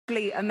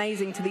Really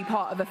amazing to be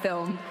part of a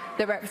film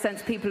that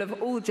represents people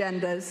of all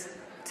genders,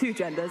 two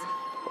genders,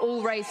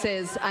 all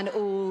races, and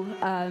all.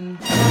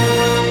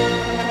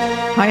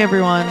 Hi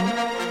everyone,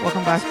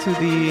 welcome back to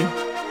the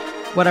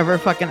whatever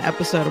fucking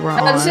episode we're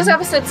on. This is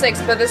episode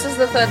 6, but this is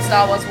the third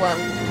Star Wars one,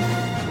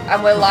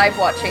 and we're live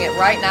watching it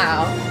right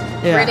now.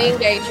 Yeah. Really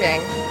engaging.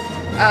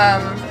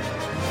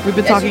 We've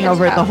been talking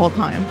over it the whole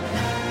time,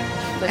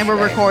 literally. And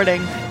we're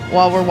recording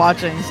while we're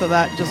watching, so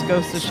that just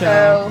goes to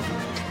show. So,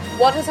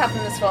 what has happened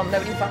in this film?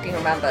 Nobody fucking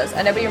remembers,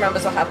 and nobody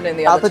remembers what happened in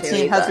the other two.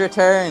 Palpatine has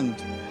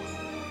returned.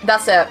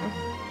 That's it.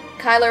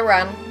 Kylo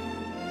Ren.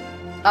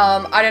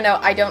 I don't know.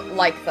 I don't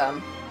like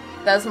them.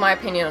 That's my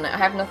opinion on it. I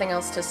have nothing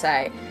else to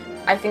say.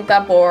 I think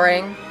they're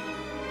boring,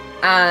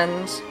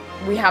 and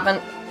we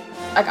haven't.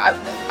 Like,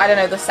 I don't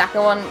know. The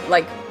second one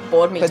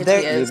bored me to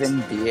tears. Could there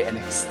even be an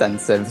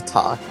extensive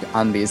talk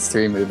on these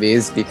three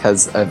movies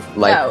because of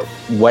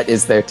what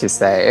is there to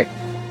say?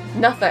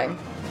 Nothing.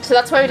 So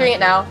that's why we're doing it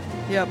now.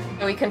 Yep.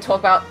 So we can talk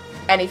about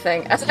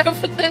anything as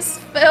over this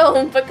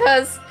film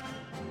because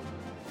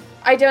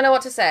I don't know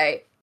what to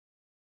say.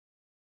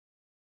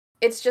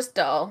 It's just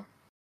dull.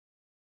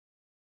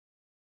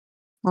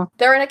 Huh.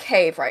 They're in a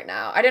cave right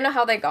now. I don't know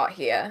how they got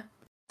here.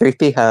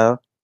 3PO.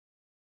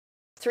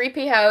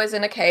 3PO is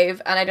in a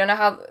cave, and I don't know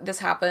how this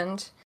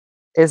happened.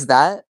 Is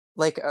that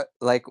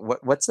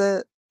what's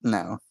it?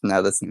 No,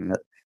 that's not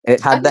it.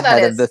 It had the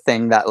head of the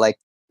thing that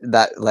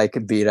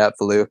beat up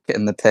Luke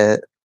in the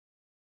pit.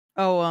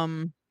 Oh,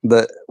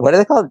 what are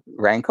they called?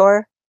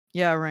 Rancor?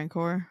 Yeah,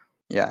 Rancor.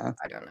 Yeah.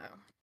 I don't know.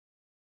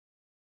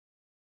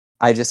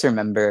 I just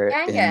remember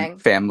in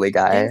Family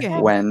Guy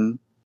when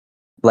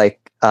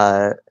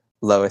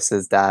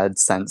Lois's dad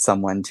sent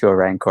someone to a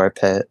Rancor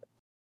pit.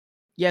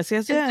 Yes.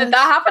 Did that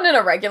happen in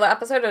a regular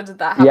episode, or did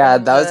that happen? Yeah,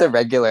 that was a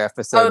regular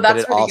episode, but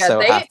it really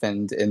also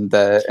happened in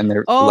the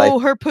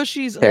her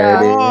pushies.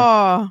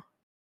 Parody.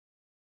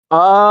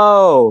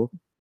 Oh,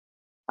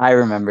 I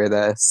remember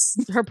this.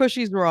 Her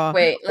pushies raw.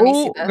 Wait, let me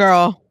see this.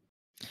 Girl.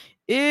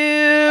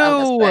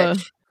 Ew.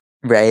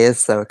 Rey is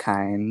so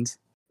kind.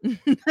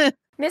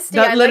 Misty,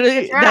 that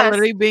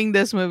literally being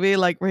this movie,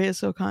 Rey is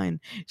so kind.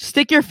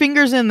 Stick your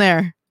fingers in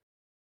there.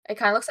 It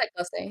kind of looks like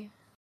pussy.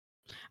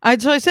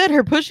 So I said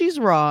her pushy's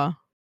raw.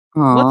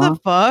 Aww. What the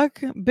fuck?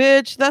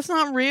 Bitch, that's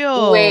not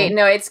real. Wait,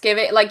 no, it's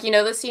giving,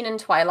 the scene in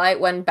Twilight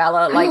when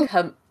Bella,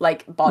 her,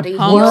 body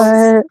heals?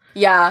 What?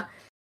 Yeah.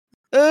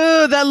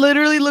 Ugh, that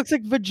literally looks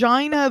like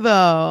vagina,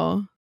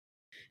 though.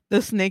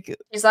 The snake.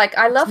 She's like,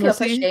 I love your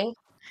pushy.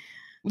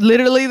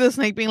 Literally, the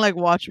snake being like,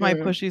 watch my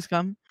pushies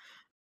come.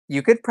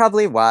 You could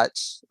probably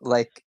watch,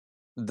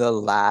 the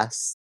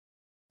last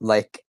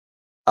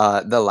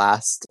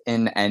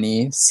in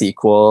any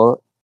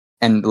sequel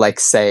and,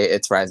 say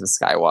it's Rise of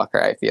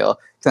Skywalker, I feel.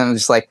 Because I'm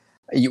just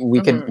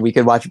we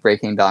could watch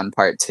Breaking Dawn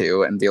Part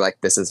 2 and be like,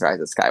 this is Rise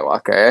of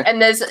Skywalker.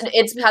 And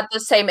it's had the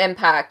same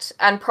impact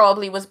and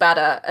probably was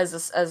better as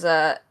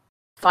a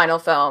final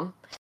film.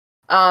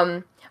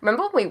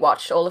 Remember when we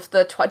watched all of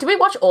the did we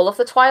watch all of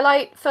the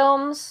Twilight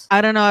films? I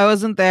don't know, I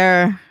wasn't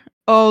there.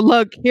 Oh,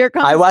 look, here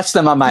comes I watched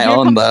them on my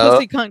own though.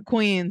 Pussy Cunt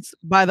Queens,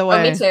 by the way.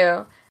 Oh, me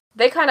too.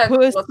 They kind of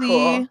look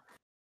cool.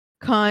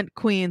 Cunt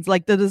Queens,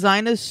 the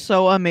design is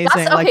so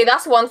amazing.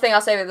 That's one thing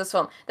I'll say with this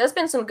film. There's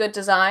been some good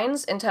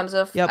designs in terms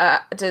of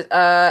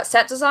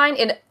set design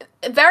in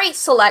very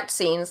select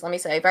scenes. Let me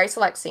say, very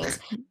select scenes.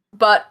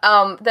 But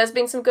there's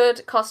been some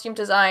good costume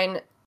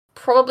design,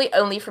 probably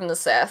only from the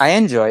Sith. I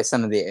enjoy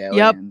some of the aliens.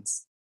 Yep.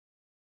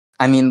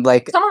 I mean,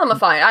 some of them are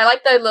fine. I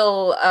like the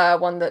little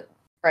one that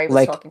Ray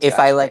was talking to. If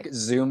I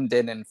zoomed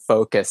in and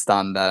focused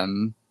on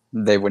them,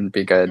 they wouldn't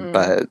be good.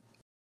 But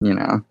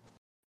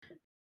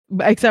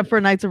except for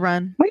Knights of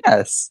Ren.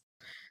 Yes.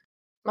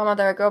 Mama,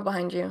 there's a girl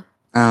behind you.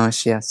 Oh,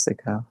 she has to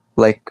go.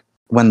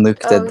 When Luke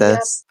did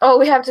this. Yeah. Oh,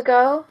 we have to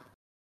go?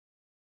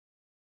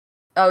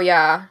 Oh,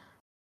 yeah.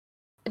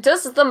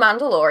 Does The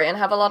Mandalorian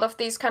have a lot of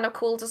these kind of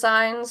cool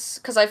designs?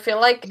 Because I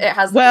feel like it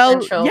has the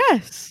potential.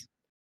 Yes.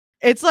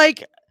 It's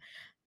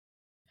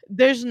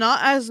there's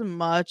not as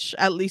much,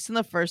 at least in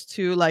the first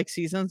two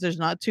seasons, there's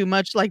not too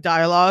much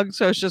dialogue,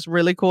 so it's just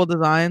really cool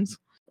designs.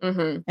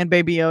 Mm-hmm. And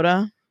Baby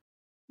Yoda.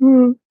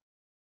 Mm.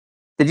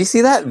 Did you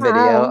see that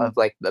video of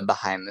the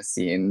behind the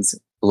scenes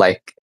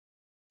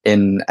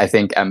in I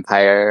think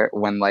Empire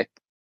when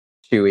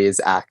Chewie's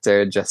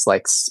actor just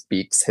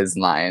speaks his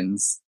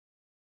lines?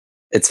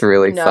 It's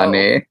really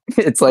funny.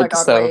 It's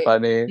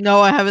funny. No,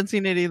 I haven't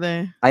seen it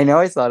either. I know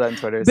I saw it on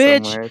Twitter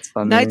somewhere. It's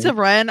funny. Knights of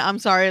Ren, I'm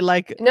sorry,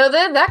 no,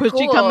 they're that Pushy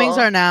cool. Cummings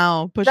are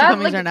now. Pushy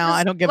Cummings are now.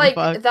 I don't give a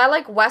fuck.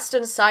 They're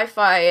Western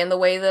sci-fi in the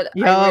way that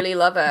I really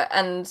love it.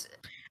 And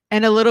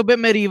a little bit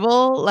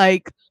medieval,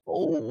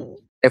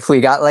 If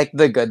we got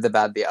The Good, the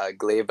Bad, the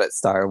Ugly, but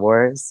Star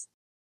Wars.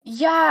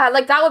 Yeah,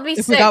 that would be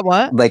sick. We got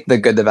what? The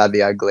Good, the Bad,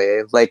 the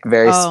Ugly.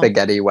 Very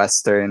spaghetti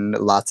Western,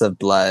 lots of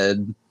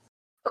blood.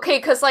 Okay,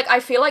 because I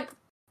feel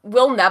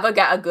we'll never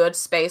get a good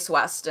space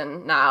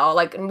Western now.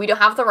 And we don't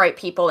have the right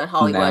people in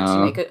Hollywood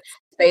to make a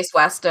space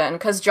Western.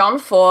 Because John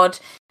Ford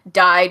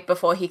died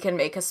before he can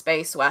make a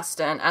space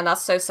western, and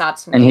that's so sad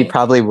to me. And he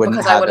probably wouldn't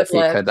because I have would if he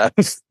have could lived.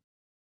 have.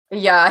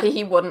 Yeah,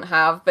 he wouldn't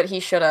have, but he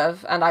should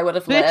have, and I would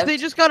have Bitch, lived. they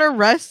just got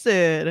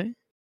arrested.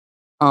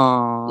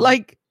 Oh.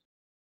 Like,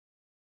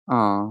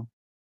 Oh.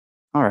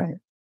 All right.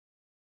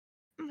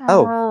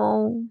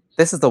 Oh.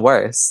 This is the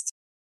worst.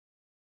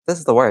 This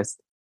is the worst.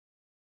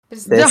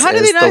 This how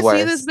did is they the not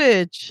see this worst.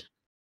 bitch?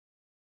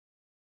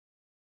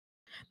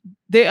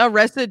 They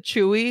arrested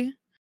Chewie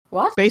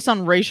What? based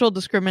on racial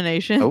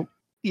discrimination. Oh.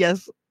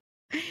 Yes.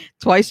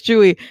 Twice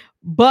Chewie.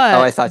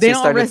 But I thought they she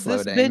don't started arrest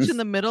this floating. bitch in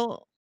the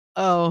middle.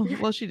 Oh,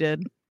 well, she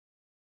did.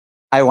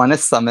 I want to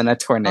summon a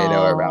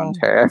tornado around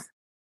her.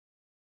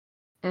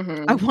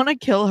 I want to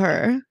kill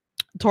her.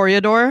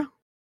 Toreador.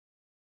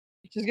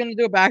 She's gonna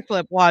do a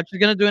backflip. Watch. She's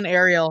gonna do an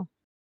aerial.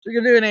 She's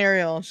gonna do an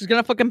aerial. She's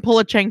gonna fucking pull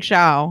a Chang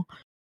Shao.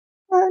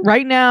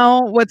 Right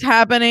now, what's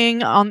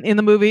happening in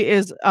the movie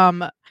is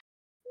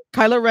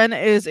Kylo Ren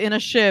is in a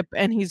ship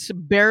and he's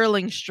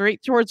barreling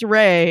straight towards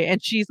Rey,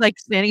 and she's like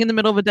standing in the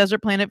middle of a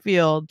desert planet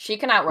field. She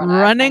can outrun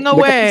running her.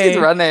 away.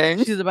 She's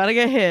running. She's about to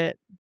get hit.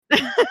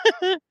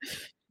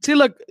 See,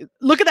 look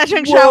at that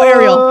Chang Shao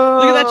aerial.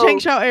 Look at that Chang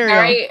Shao aerial.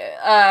 Very,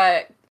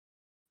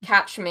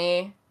 catch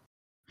me.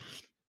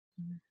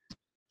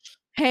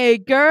 Hey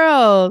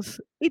girls,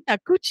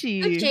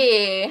 Itakuchi.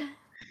 Gucci.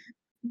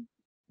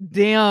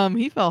 Damn,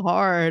 he fell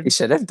hard. He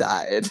should have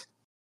died.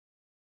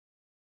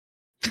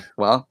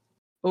 Well.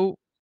 Oh.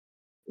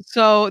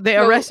 So they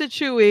arrested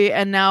Chewie,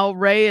 and now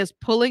Rey is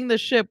pulling the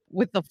ship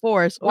with the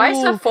Force. Why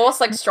is the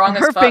Force like strong as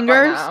her fuck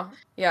fingers? right now?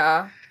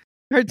 Yeah.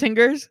 Her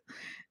fingers.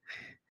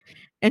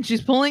 And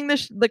she's pulling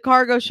the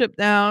cargo ship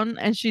down,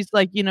 and she's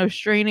like,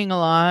 straining a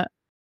lot.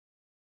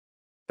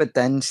 But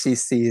then she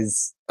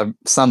sees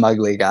some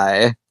ugly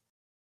guy.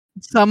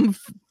 Some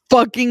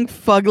fucking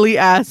fugly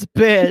ass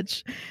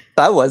bitch.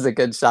 That was a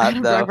good shot,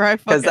 though.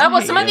 That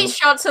was some of these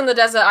shots in the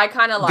desert I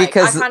kind of like.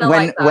 Because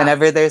like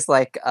whenever there's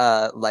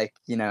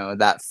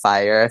that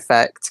fire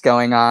effect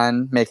going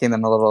on, making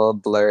them a little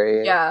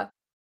blurry. Yeah.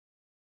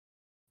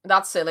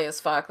 That's silly as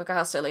fuck. Look at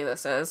how silly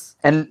this is.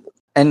 And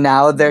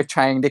now they're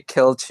trying to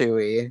kill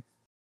Chewie.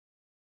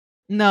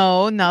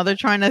 No, now they're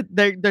trying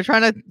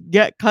to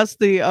get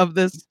custody of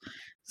this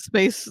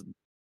space.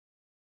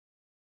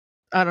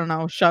 I don't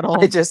know,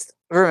 shuttle. I just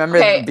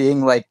remember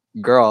being like,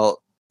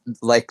 girl,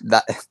 like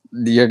that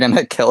you're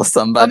gonna kill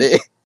somebody.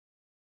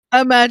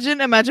 Imagine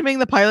being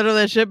the pilot of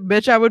that ship,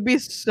 bitch. I would be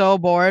so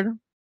bored.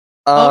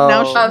 Oh,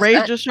 now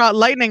Rey just shot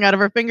lightning out of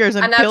her fingers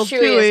and killed now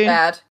Chewie is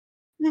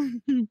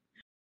bad.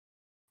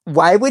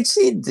 Why would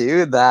she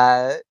do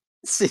that?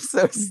 She's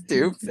so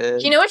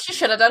stupid. You know what she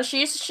should have done?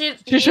 She should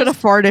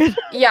have farted.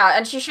 Yeah,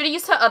 and she should have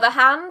used her other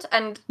hand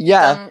and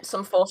done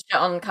some force shit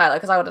on Kylo,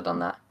 because I would have done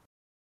that.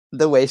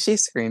 The way she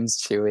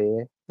screams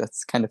Chewie,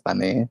 that's kind of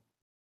funny.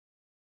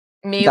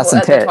 Me at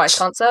the Twice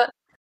concert?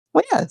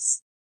 Well,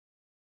 yes.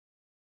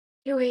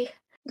 Chewie.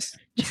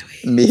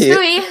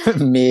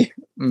 Me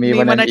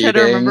when I try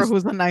to remember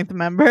who's the 9th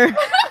member.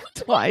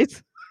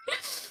 Twice.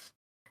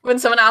 When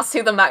someone asks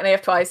who the matinee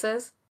of Twice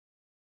is.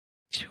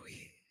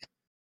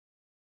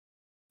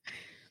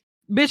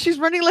 Bitch, she's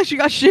running like she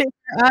got shit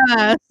in her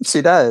ass.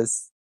 She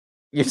does.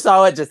 You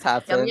saw what just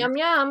happened. Yum,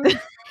 yum, yum.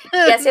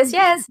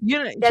 Yes.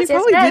 She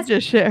probably did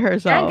just shit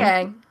herself.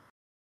 Gang.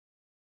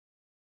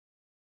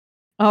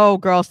 Oh,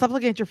 girl, stop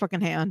looking at your fucking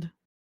hand.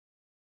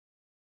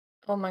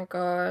 Oh my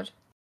god.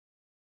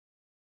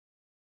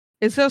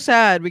 It's so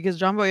sad because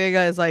John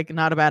Boyega is like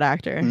not a bad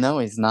actor. No,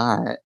 he's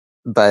not.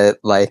 But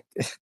like,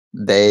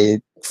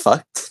 they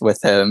fucked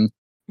with him.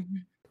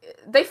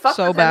 They fucked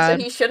with him,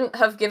 so he shouldn't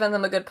have given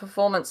them a good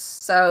performance.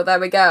 So there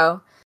we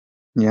go.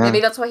 Yeah. Maybe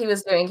that's what he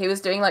was doing. He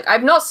was doing like,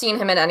 I've not seen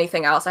him in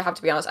anything else, I have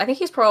to be honest. I think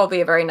he's probably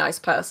a very nice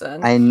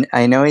person.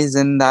 I know he's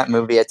in that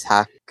movie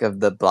Attack on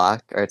the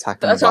Block.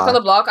 Attack on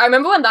the Block. I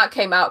remember when that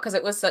came out because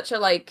it was such a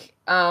like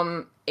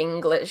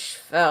English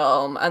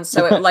film, and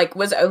so it like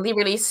was only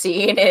really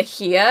seen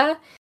here.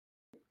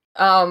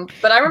 But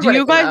I remember. Do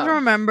you guys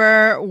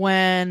remember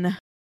when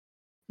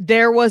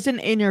there was an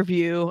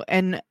interview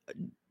and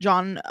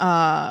John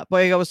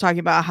Boyega was talking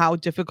about how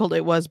difficult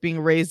it was being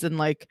raised in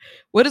like,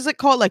 what is it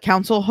called, like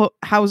council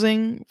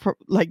housing for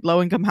like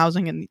low income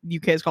housing in the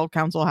UK is called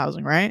council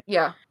housing, right?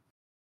 Yeah.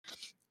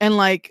 And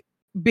like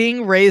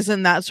being raised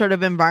in that sort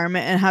of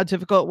environment and how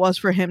difficult it was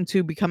for him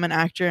to become an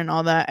actor and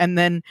all that. And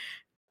then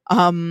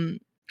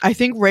I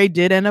think Rey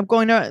did end up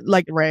going to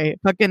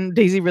fucking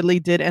Daisy Ridley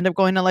did end up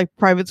going to like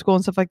private school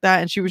and stuff like that.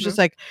 And she was just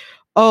like,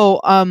 oh,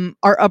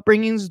 our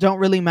upbringings don't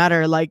really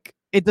matter. Like,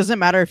 it doesn't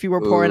matter if you were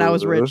poor and I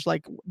was rich.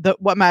 Like,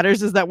 what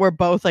matters is that we're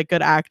both like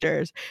good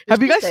actors.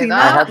 Have you guys seen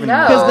that? I haven't.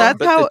 Because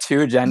that's how the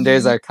two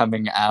genders are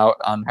coming out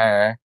on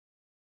her.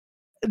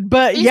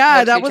 But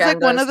yeah, that was like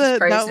one of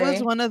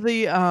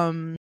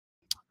the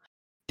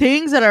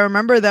things that I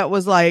remember that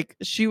was like,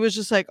 she was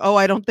just like, oh,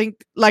 I don't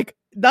think like,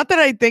 not that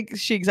I think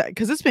she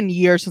because it's been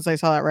years since I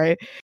saw that, right?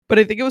 But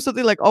I think it was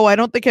something like, oh, I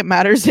don't think it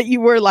matters that you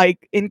were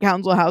like in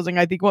council housing.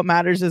 I think what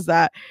matters is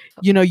that,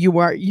 you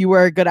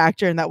were a good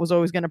actor and that was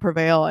always going to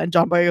prevail. And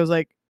John Boyega was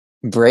like,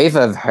 Brave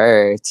of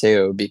her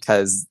too,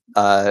 because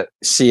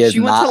she is She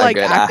went not to like a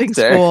good acting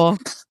actor. school.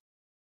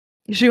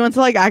 She went to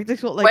like acting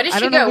school. Like, Where did I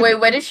she don't know go? if it- Wait,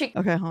 where did she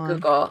Okay, hold on.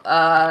 Google?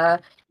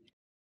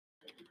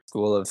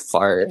 School of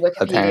Fart,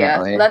 Wikipedia.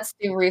 apparently. Let's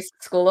do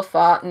School of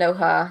Fart. Know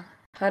her.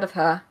 Heard of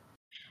her.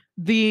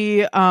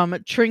 The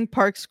Tring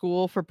Park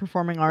School for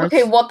Performing Arts.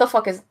 Okay, what the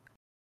fuck is...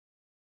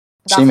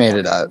 She made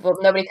it up. Well,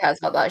 nobody cares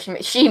about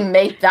that. She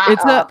made that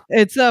up.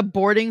 It's a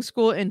boarding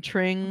school in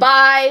Tring.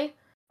 Bye.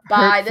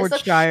 This is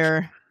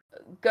Hertfordshire.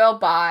 Girl,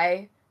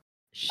 bye.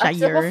 It's a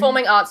Shire.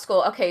 performing arts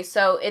school. Okay,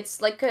 so it's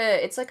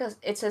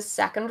a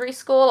secondary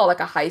school or like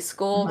a high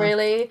school,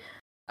 really.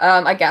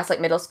 I guess like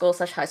middle school /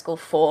 high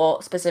school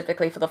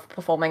specifically for the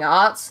performing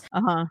arts.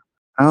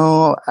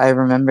 Oh, I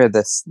remember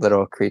this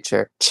little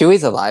creature.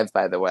 Chewie's alive,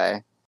 by the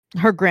way.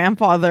 Her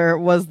grandfather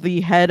was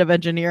the head of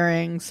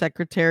engineering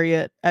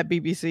secretariat at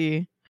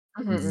BBC.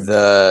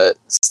 The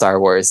Star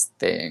Wars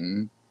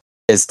thing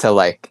is to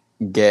like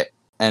get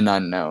an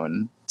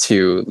unknown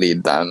to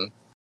lead them.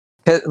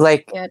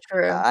 Like, yeah,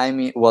 true. I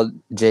mean, well,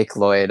 Jake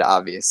Lloyd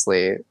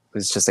obviously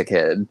was just a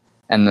kid,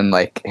 and then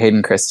like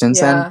Hayden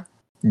Christensen.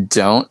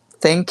 Don't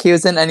think he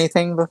was in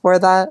anything before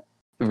that.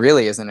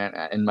 Really isn't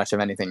in much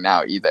of anything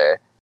now either.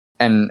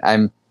 And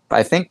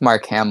I think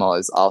Mark Hamill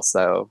is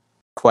also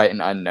quite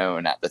an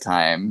unknown at the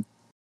time.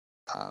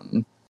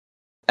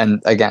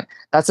 And again,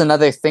 that's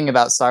another thing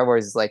about Star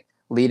Wars is like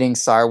leading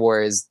Star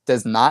Wars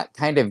does not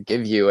kind of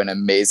give you an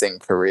amazing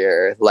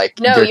career. Like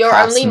your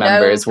cast only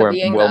members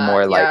known will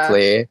more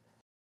likely.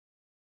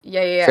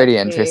 Yeah. Pretty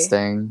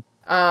interesting.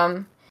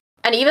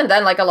 And even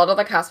then, like, a lot of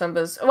the cast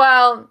members,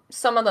 well,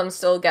 some of them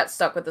still get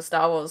stuck with the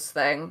Star Wars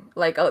thing.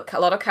 Like, a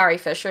lot of Carrie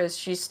Fisher,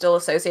 she's still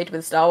associated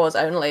with Star Wars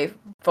only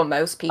for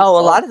most people. Oh,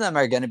 a lot of them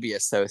are going to be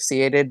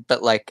associated,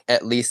 but, like,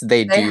 at least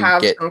they do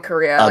have get some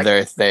career.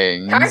 other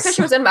things. Carrie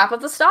Fisher was in Map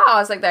of the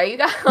Stars. Like, there you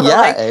go. Yeah,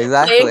 like,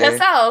 exactly. Playing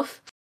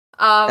herself.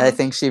 I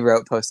think she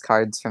wrote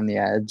Postcards from the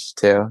Edge,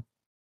 too.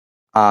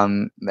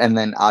 And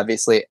then,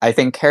 obviously, I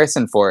think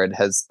Harrison Ford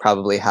has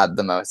probably had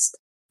the most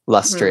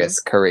lustrous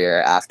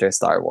career after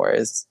Star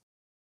Wars.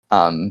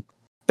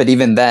 But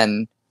even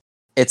then,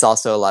 it's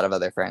also a lot of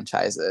other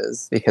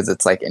franchises because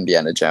it's like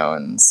Indiana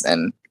Jones,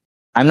 and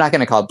I'm not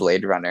going to call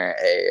Blade Runner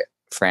a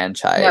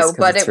franchise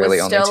because it's really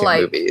only 2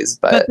 movies.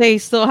 But they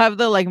still have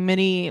the like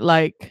mini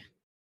like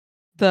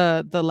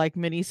the like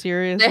mini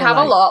series. They have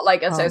a lot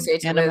like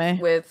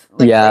associated with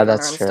like, yeah, Blade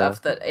that's Runner and true.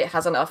 Stuff that it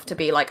has enough to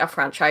be like a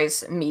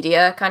franchise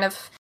media kind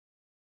of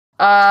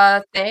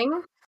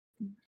thing.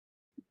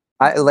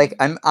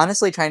 I'm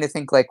honestly trying to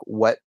think like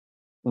what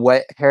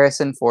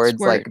Harrison Ford's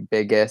like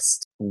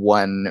biggest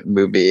one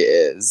movie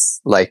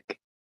is, like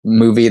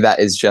movie that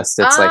is just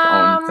its like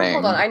own thing.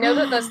 Hold on, I know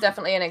that there's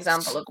definitely an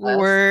example of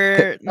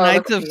this.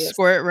 Knights of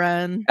Squirt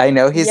Ren. I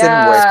know he's in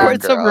Working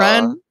Squirts Girl. of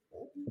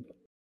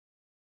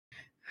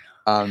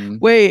Ren.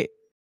 Wait.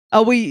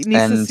 We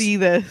need to see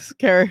this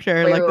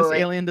character, this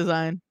alien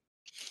design.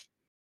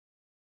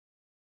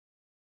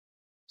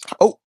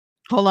 Oh,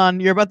 hold on,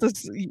 you're about to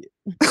see...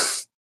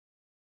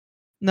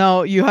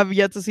 No, you have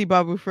yet to see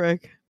Babu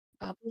Frick.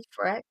 Babu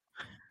Frick?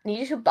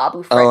 Need you to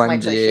Babu Frick my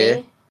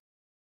tushy?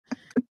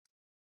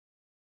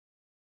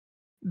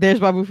 There's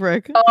Babu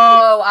Frick.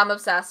 Oh, I'm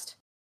obsessed.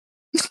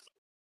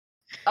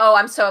 Oh,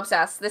 I'm so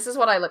obsessed. This is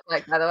what I look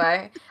like, by the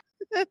way.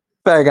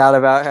 Forgot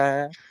about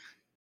her.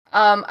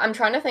 I'm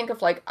trying to think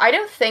of like I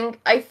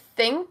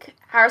think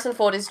Harrison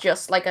Ford is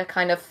just like a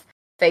kind of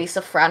face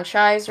of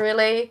franchise,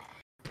 really.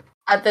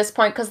 At this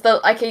point, because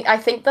I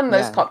think the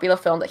most popular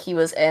film that he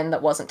was in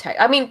that wasn't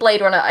I mean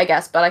Blade Runner, I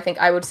guess, but I think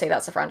I would say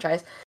that's a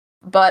franchise.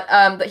 But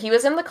that he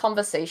was in The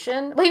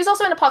Conversation. Well, he was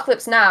also in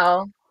Apocalypse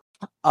Now.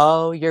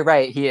 Oh, you're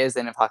right. He is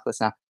in Apocalypse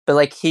Now. But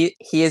like he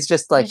is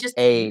just like he's just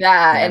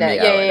that in it.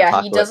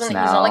 Yeah. He doesn't.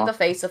 Now. He's not like the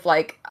face of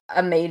like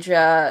a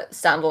major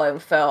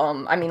standalone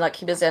film. I mean, like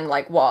he was in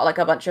like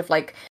a bunch of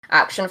like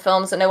action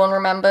films that no one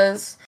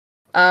remembers.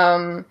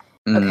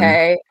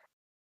 Okay.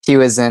 He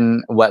was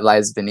in What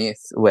Lies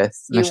Beneath with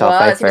Michelle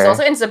Pfeiffer. He was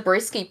also in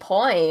Zabriskie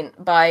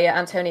Point by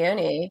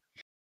Antonioni.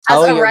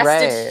 As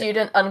arrested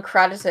student,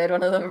 uncredited,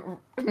 one of the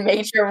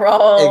major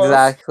roles.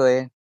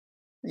 Exactly.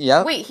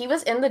 Yep. Wait, he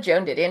was in the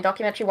Joan Didion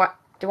documentary. What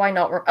do I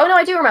not? Oh no,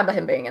 I do remember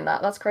him being in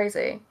that. That's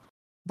crazy.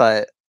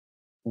 But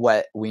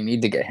what we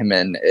need to get him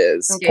in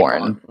is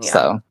porn. Yeah.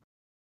 So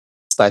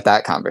start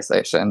that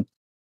conversation.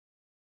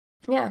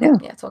 Yeah,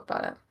 talk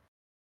about it.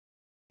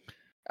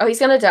 Oh, he's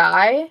gonna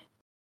die?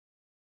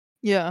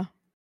 Yeah.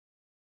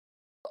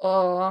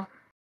 Oh.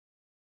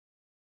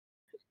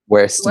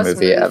 Worst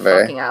movie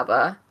ever. Fucking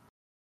ever.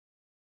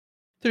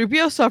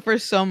 3PO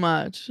suffers so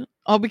much.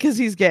 All because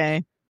he's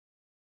gay.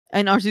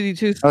 And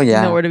R2-D2's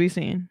nowhere to be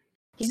seen.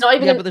 He's not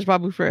even but there's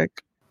Babu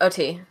Frick.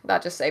 OT.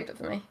 That just saved it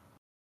for me.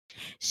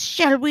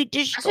 Shall we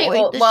destroy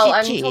the city?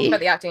 I'm talking about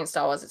the acting in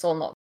Star Wars. It's all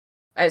not...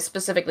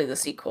 specifically the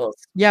sequels.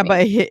 Yeah,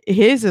 but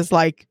his is,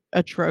 like,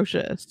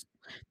 atrocious.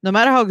 No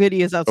matter how good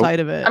he is outside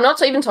of it. I'm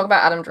not even talking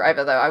about Adam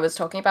Driver, though. I was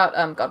talking about,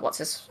 God, what's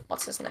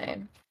his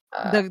name?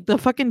 The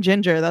fucking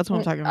ginger. That's what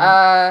I'm talking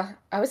about.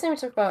 I wasn't even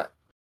talking about...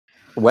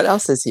 What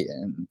else is he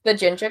in? The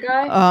ginger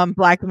guy.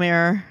 Black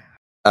Mirror.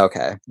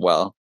 Okay,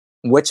 well,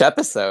 which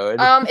episode?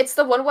 It's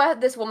the one where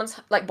this woman's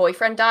like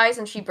boyfriend dies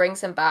and she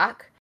brings him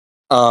back.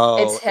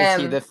 Oh, It's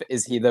him.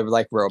 Is he the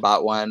like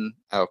robot one?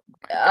 Oh,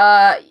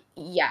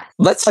 yeah.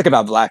 let's talk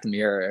about Black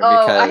Mirror.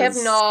 Oh, because... I have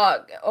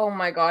not. Oh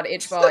my god,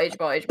 H bar.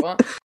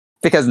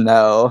 Because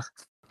no.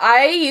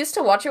 I used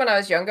to watch it when I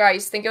was younger. I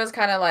used to think it was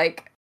kind of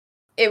like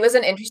it was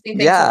an interesting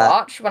thing to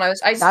watch when I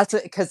was. That's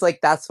because like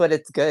that's what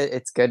it's good.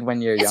 It's good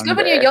when you're younger. It's good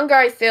when you're younger.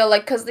 I feel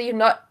like because you're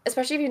not,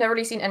 especially if you've never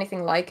really seen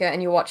anything like it,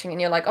 and you're watching and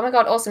you're like, oh my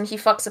god, awesome! He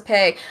fucks a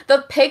pig.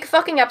 The pig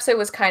fucking episode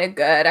was kind of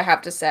good. I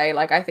have to say,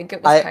 like I think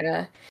it was kind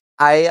of.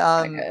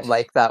 I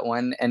like that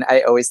one, and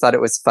I always thought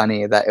it was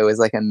funny that it was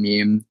like a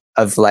meme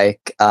of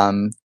like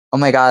oh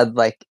my god,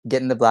 like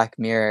get into Black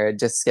Mirror,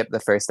 just skip the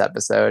first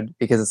episode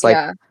because it's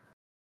like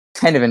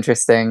kind of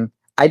interesting.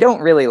 I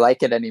don't really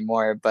like it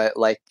anymore, but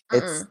like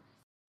it's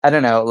I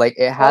don't know, like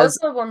it has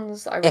the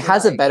ones I really it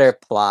has a better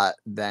plot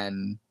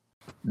than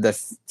the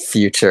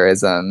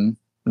futurism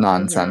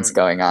nonsense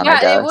going on. I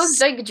guess. It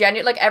was like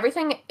genuine. Like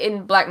everything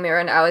in Black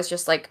Mirror now is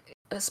just like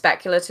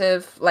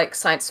speculative, like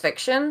science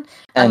fiction,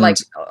 and like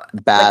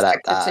bad at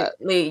that.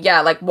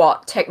 Yeah, like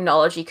what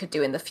technology could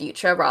do in the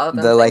future rather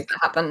than the things that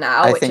happen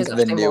now. I which think is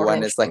the new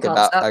one is like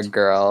about a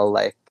girl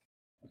like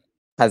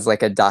has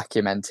like a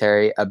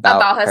documentary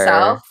about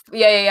herself. Her.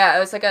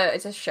 Yeah. It's like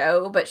it's a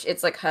show, but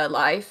it's like her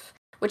life,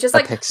 which is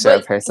like a picture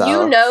of herself.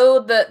 You know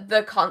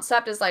the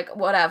concept is like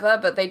whatever,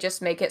 but they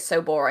just make it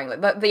so boring.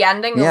 Like the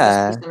ending will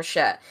just be some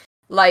shit.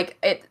 Like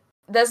it.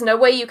 There's no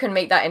way you can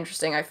make that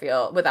interesting, I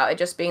feel, without it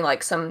just being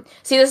like some...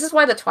 See, this is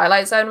why the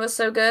Twilight Zone was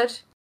so good.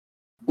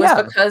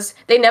 Because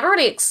they never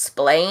really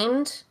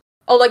explained...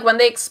 Or, like, when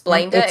they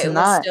explained it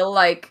was still,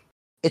 like...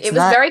 It was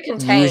very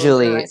contained.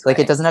 Usually, like,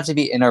 it doesn't have to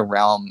be in a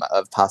realm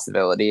of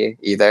possibility,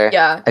 either.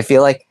 Yeah. I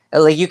feel like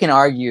you can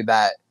argue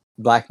that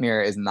Black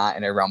Mirror is not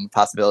in a realm of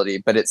possibility,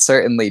 but it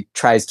certainly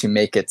tries to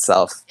make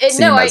itself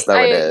seem as though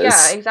it is.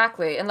 Yeah,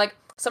 exactly. And, like,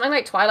 something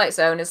like Twilight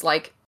Zone is,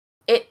 like...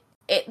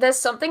 There's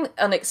something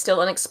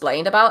still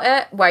unexplained about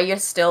it, where you're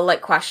still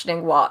like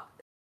questioning what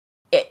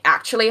it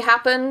actually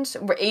happened.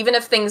 Even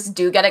if things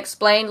do get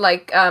explained,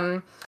 like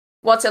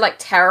what's it like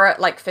Terror at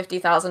like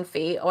 50,000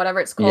 feet or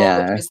whatever it's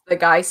called, which is the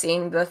guy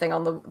seeing the thing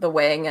on the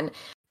wing, and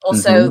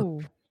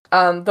also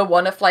the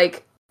one of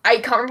like I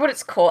can't remember what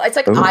it's called. It's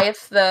like Eye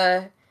of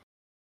the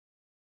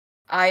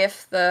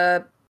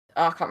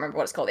oh, I can't remember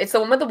what it's called. It's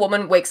the one where the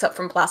woman wakes up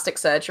from plastic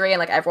surgery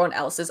and like everyone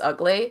else is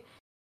ugly.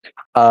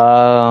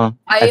 I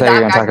thought you were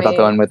going to talk about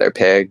the one with their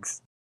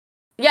pigs.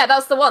 Yeah,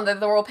 that's the one.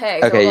 They're all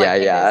pigs. Okay, all,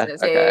 like, yeah.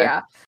 Okay.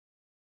 Yeah.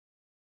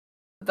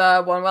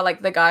 The one where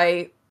like the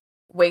guy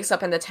wakes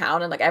up in the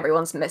town and like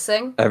everyone's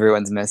missing.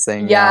 Everyone's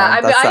missing. Yeah,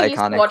 that's I the used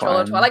to iconic watch all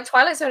one. of Twilight. Like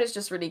Twilight Zone is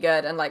just really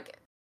good, and like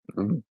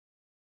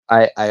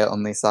I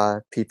only saw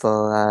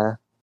people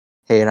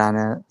hate on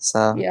it.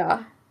 So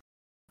yeah.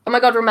 Oh my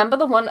god! Remember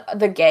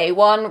the gay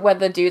one where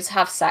the dudes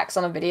have sex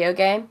on a video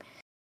game?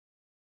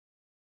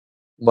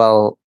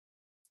 Well,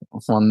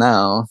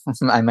 no.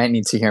 I might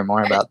need to hear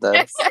more about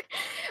this.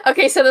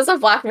 Okay, so there's a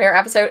Black Mirror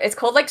episode. It's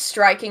called like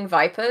Striking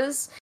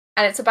Vipers,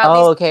 and it's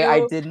about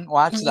I didn't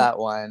watch that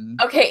one.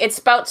 Okay, it's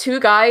about two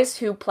guys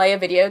who play a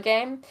video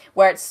game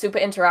where it's super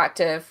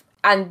interactive,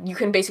 and you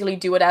can basically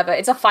do whatever.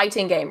 It's a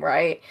fighting game,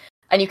 right?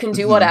 And you can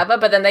do whatever,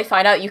 but then they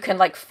find out you can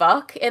like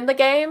fuck in the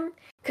game,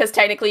 because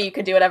technically you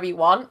can do whatever you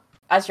want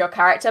as your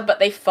character, but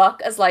they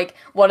fuck as like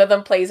one of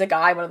them plays a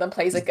guy, one of them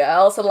plays a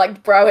girl. So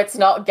like, bro, it's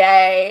not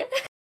gay.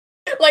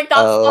 Like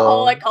that's the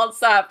whole like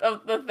concept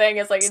of the thing.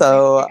 Is like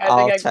so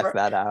I'll check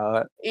that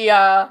out.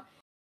 Yeah,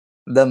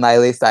 the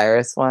Miley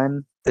Cyrus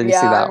one. Did you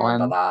see that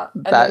one?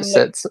 That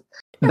shit's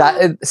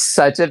that is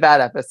such a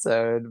bad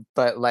episode,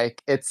 but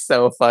like it's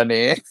so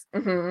funny.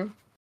 Mm-hmm.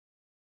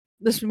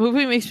 This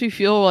movie makes me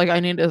feel like I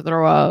need to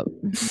throw up.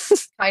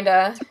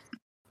 Kinda.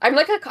 I'm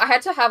like I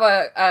had to have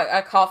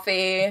a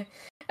coffee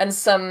and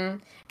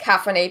some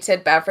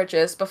caffeinated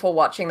beverages before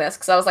watching this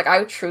because I was like I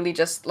would truly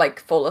just like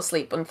fall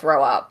asleep and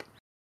throw up.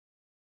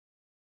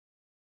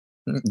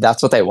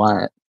 That's what they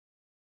want.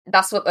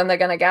 That's what then they're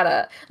gonna get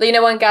it. You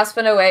know when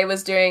Gaspar Noé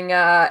was doing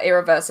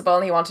Irreversible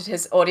and he wanted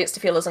his audience to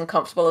feel as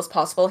uncomfortable as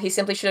possible, he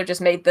simply should have just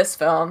made this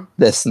film.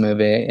 This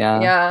movie,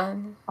 yeah. Yeah.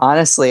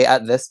 Honestly,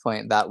 at this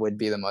point, that would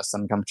be the most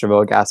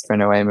uncomfortable Gaspar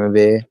Noé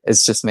movie.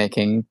 It's just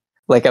making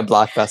like a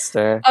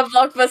blockbuster. A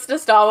blockbuster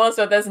Star Wars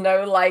where there's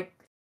no like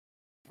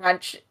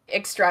French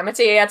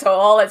extremity at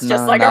all. It's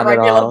just like a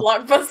regular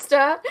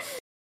blockbuster.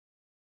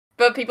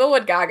 But people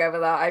would gag over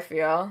that, I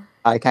feel.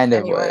 I kind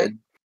of would.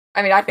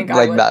 I mean, I think like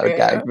I would. That would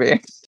gag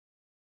me.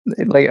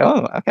 Like,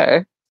 oh,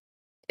 okay.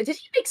 Did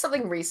he make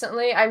something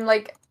recently? I'm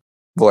like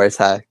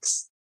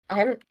Vortex.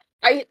 I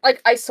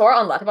saw it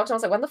on Letterboxd and I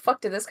was like, when the fuck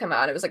did this come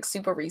out? And it was like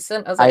super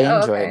recent. I was like, I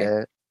enjoyed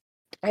it.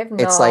 I have not.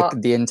 It's like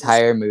the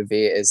entire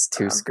movie is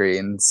two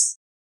screens.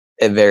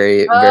 It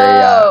very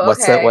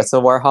what's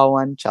the Warhol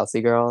one?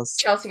 Chelsea Girls.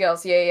 Chelsea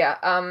Girls, yeah.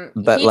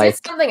 But he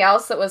did something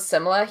else that was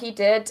similar. He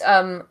did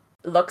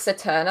Lux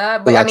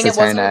Eterna. But I mean, Lux it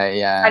wasn't. Eterna,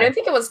 yeah. I don't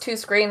think it was 2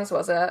 screens,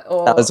 was it?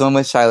 Or That was one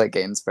with Charlotte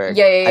Gainsbourg.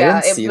 yeah, I didn't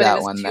yeah. see But it that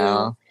was one 2.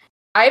 though.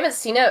 I haven't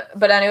seen it,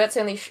 but I know it's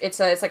only it's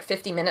like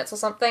 50 minutes or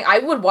something. I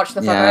would watch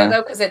the fuck out of Yeah. it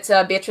though, because it's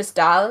Beatrice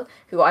Dalle,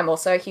 who I'm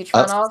also a huge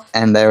fan of.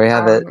 And there we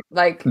have it.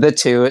 Like The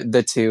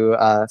two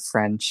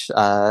French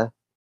I'll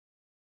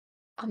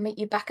meet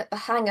you back at the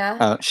hangar.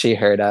 oh, she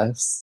heard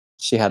us.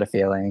 She had a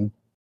feeling.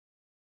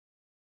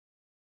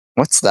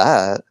 What's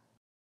that?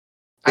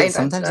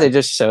 Sometimes they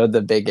just showed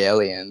the big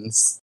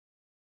aliens.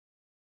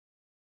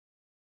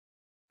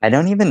 I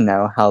don't even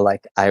know how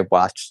like I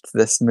watched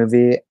this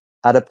movie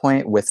at a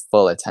point with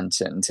full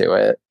attention to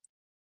it.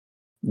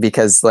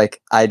 Because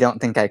like I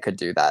don't think I could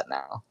do that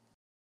now.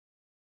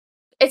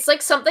 It's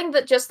like something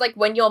that just like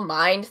when your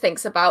mind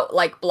thinks about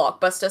like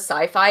blockbuster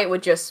sci-fi, it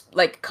would just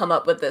like come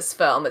up with this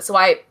film. It's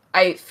why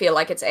I feel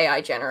like it's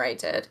AI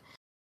generated.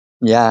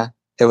 Yeah,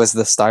 it was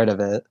the start of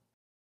it.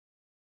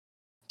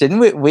 Didn't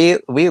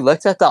we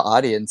looked at the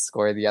audience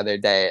score the other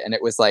day and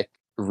it was like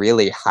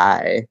really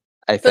high,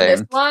 I For this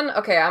think. one,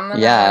 okay, I'm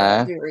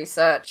gonna do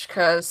research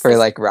because For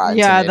like Rotten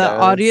Yeah, Tomatoes.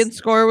 the audience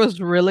score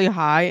was really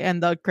high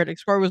and the critic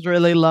score was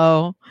really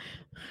low.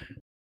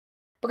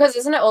 Because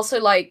isn't it also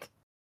like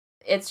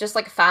it's just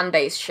like fan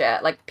base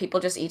shit? Like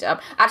people just eat it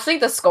up. Actually,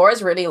 the score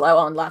is really low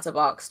on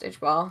Letterboxd as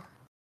well.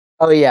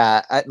 Oh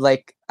yeah,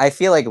 I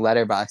feel like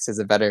Letterboxd is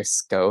a better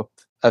scope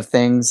of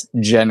things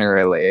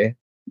generally.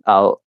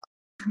 But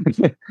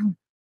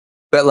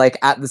like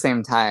at the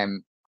same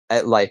time,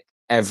 like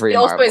every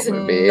Marvel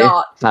movie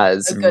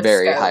has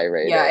very high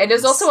ratings. Yeah, it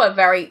is also a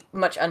very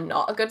much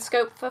not a good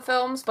scope for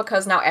films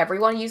because now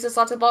everyone uses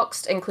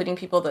Letterboxd, including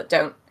people that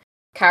don't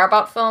care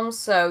about films.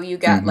 So you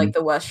get like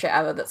the worst shit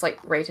ever that's like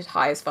rated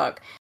high as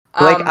fuck.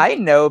 Like I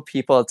know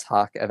people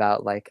talk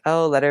about like,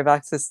 oh,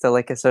 Letterboxd is still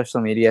like a social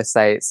media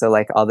site, so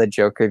like all the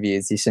joke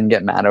reviews, you shouldn't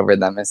get mad over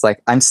them. It's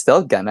like I'm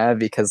still gonna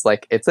because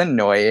like it's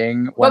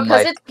annoying when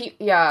because like it's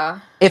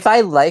if I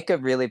like a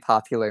really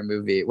popular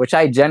movie, which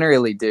I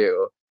generally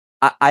do,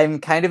 I'm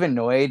kind of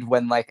annoyed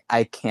when like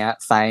I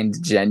can't find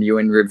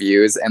genuine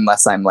reviews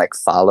unless I'm like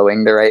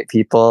following the right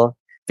people.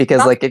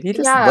 Because like if you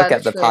just look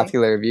at the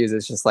popular reviews,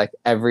 it's just like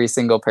every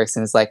single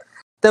person is like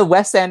the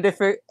Wes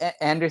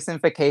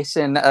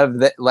Andersonification of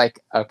the like.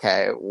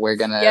 Okay, we're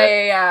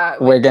gonna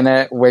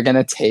we're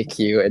gonna take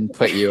you and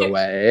put you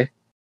away.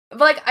 But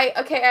like I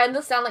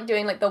understand like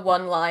doing like the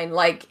one line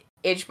like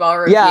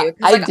Idgebar review. Yeah,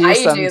 like,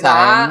 I do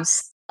that.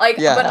 Like,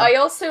 yeah. But I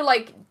also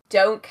like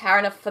don't care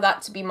enough for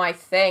that to be my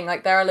thing.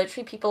 Like there are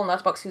literally people in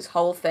Letterboxd whose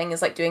whole thing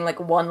is like doing like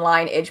one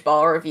line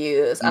Idgebar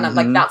reviews, and I'm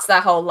like that's their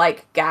whole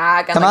like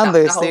gag. And, Come like, on,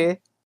 Lucy.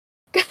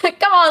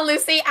 Come on,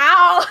 Lucy!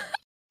 Ow!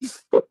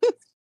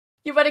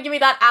 You better give me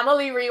that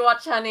Amelie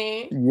rewatch,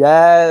 honey.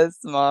 Yes,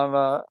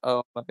 mama.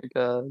 Oh my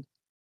god.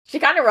 She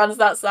kind of runs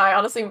that side.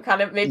 Honestly,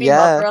 kind of maybe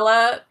mother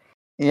alert.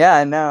 Yeah,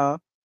 I know.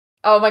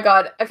 Oh my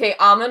god. Okay,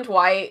 Almond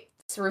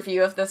White's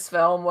review of this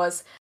film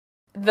was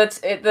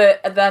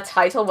the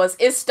title was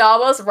 "Is Star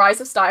Wars: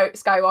 Rise of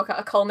Skywalker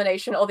a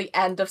culmination or the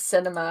end of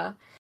cinema?"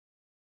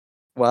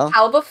 Well,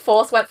 how the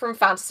Force went from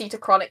fantasy to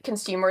chronic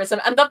consumerism,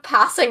 and the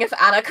passing of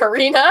Anna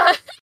Karina.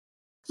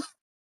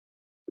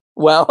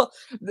 Well,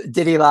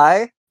 did he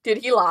lie? Did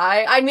he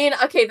lie? I mean,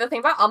 okay, the thing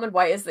about Almond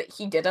White is that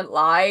he didn't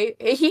lie.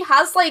 He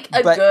has, like,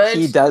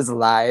 he does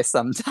lie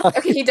sometimes.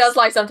 Okay, he does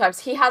lie sometimes.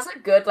 He has a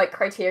good, like,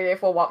 criteria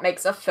for what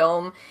makes a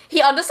film.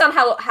 He understands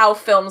how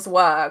films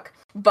work,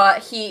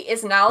 but he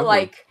is now,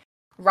 like,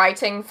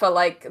 writing for,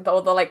 like,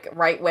 all the, like,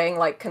 right-wing,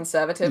 like,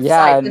 conservative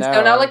sites. And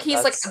so now, like,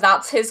 he's, like,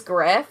 that's his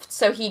grift,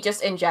 so he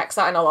just injects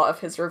that in a lot of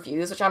his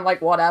reviews, which I'm,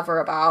 like, whatever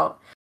about.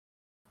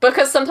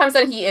 Because sometimes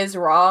then he is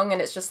wrong,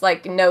 and it's just,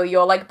 like, no,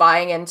 you're, like,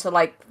 buying into,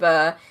 like,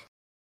 the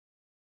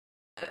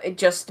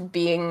just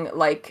being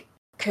like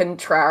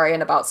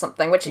contrarian about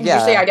something, which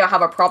usually I don't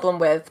have a problem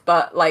with,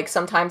 but like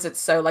sometimes it's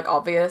so like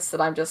obvious that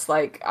I'm just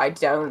like I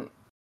don't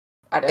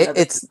know.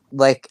 It's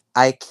like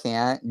I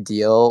can't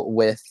deal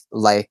with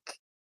like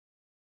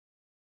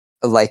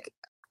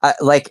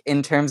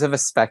in terms of a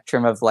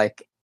spectrum of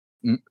like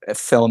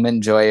film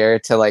enjoyer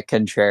to like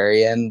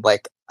contrarian,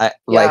 like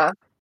like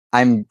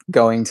I'm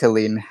going to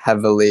lean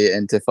heavily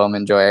into film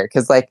enjoyer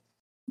because like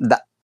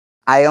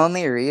I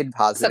only read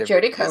positive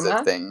reviews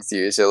of things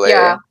usually.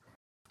 Yeah.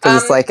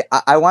 Because it's like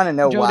I want to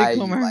know why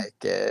you like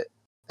it.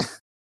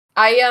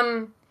 I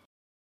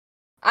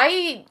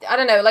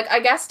don't know, like I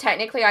guess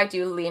technically I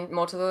do lean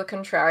more to the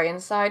contrarian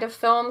side of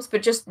films,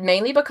 but just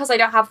mainly because I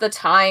don't have the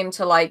time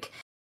to like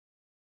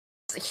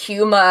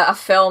humor a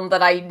film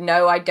that I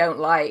know I don't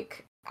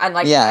like. And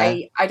like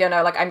I don't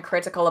know, like I'm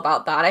critical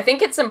about that. I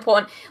think it's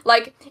important,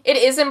 like it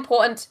is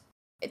important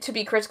to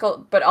be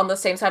critical, but on the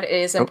same side, it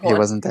is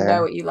important to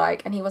know what you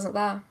like, and he wasn't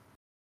there.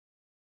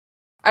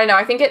 I don't know.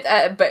 I think it,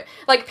 but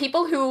like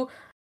people who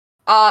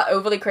are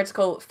overly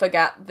critical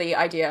forget the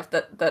idea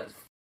that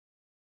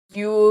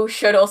you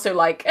should also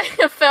like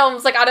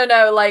films. Like I don't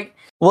know, like.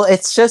 Well,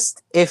 it's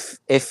just if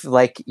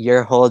like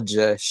your whole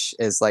jush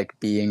is like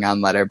being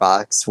on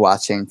Letterboxd,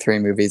 watching 3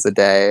 movies a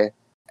day,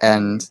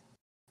 and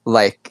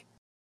like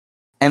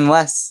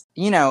unless,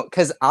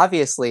 because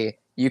obviously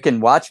you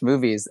can watch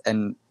movies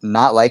and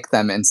not like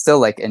them and still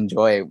like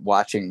enjoy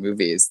watching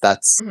movies.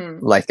 That's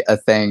like a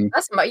thing.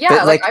 Yeah,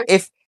 but like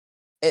if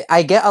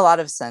I get a lot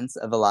of sense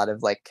of a lot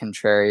of like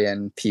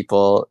contrarian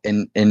people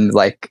in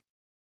like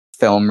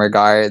film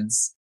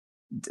regards,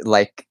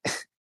 like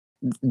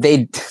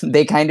they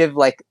kind of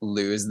like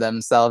lose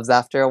themselves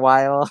after a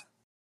while.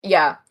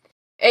 Yeah.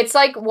 It's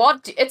like,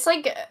 what? It's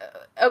like,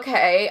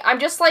 okay, I'm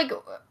just like,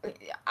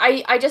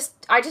 I just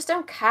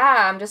don't care.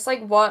 I'm just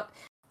like, what?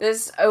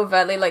 This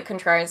overtly like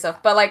contrarian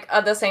stuff, but like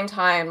at the same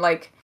time,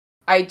 like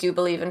I do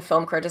believe in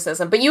film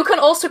criticism. But you can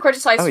also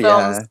criticize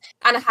films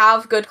and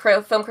have good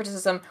film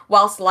criticism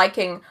whilst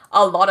liking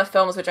a lot of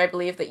films, which I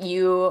believe that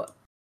you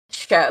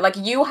share. Like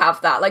you have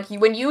that. Like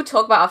when you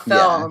talk about a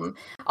film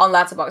on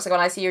Letterboxd, like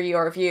when I see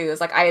your reviews,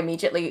 like I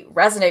immediately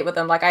resonate with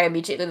them. Like I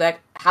immediately like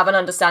have an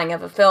understanding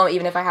of a film,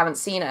 even if I haven't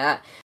seen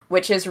it,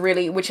 which is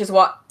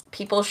what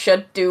people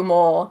should do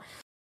more.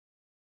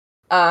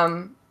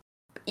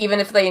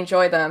 Even if they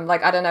enjoy them,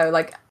 like I don't know,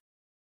 like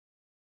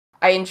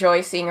I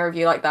enjoy seeing a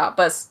review like that,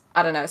 but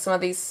I don't know, some of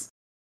these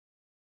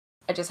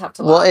I just have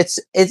to laugh. Well,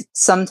 it's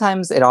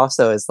sometimes it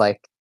also is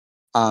like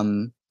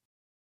a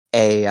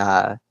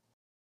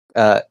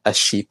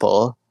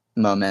sheeple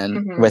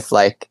moment with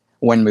like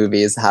when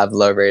movies have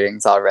low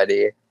ratings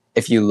already.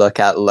 If you look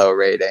at low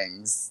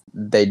ratings,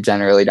 they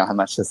generally don't have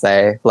much to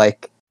say.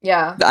 Like,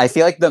 yeah, I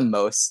feel like the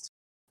most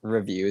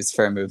reviews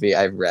for a movie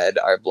I've read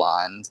are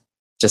Blonde,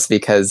 just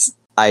because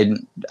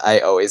I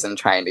always am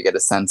trying to get a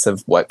sense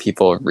of what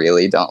people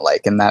really don't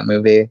like in that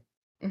movie,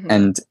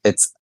 and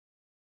it's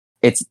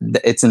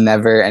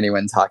never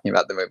anyone talking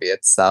about the movie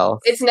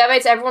itself. It's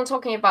everyone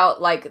talking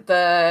about like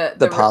the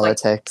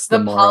politics, like,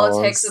 the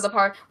politics of the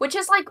part, which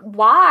is like,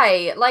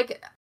 why?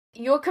 Like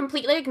you're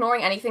completely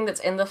ignoring anything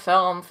that's in the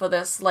film for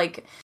this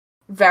like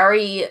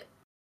very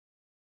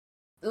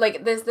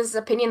like there's this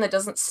opinion that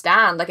doesn't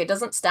stand. Like it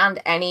doesn't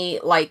stand any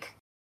like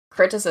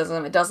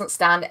criticism. It doesn't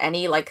stand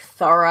any like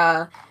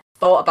thorough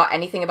thought about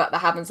anything about that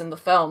happens in the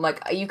film.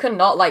 Like you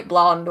cannot like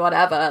Blonde,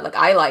 whatever. Like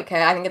I like it.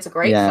 I think it's a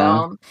great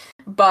film,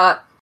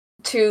 but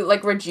to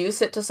like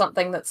reduce it to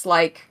something that's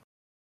like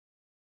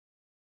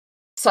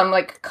some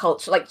like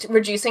culture, like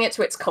reducing it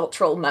to its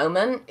cultural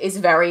moment is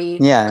very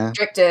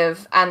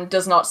restrictive and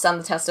does not stand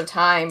the test of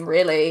time,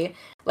 really.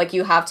 Like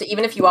you have to,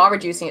 even if you are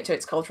reducing it to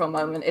its cultural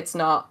moment, it's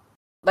not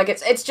like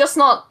it's just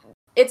not,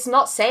 it's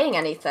not saying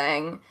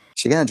anything.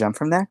 She gonna jump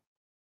from there?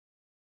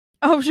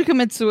 I hope she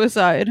commits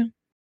suicide.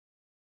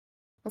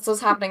 That's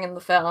what's happening in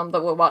the film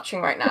that we're watching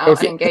right now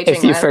and engaging with.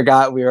 If you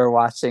forgot we were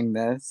watching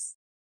this.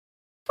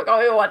 Forgot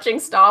we were watching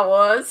Star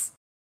Wars.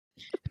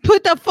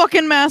 Put that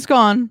fucking mask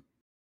on.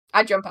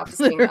 I jump after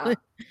seeing that.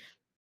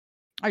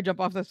 I jump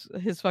off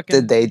his fucking...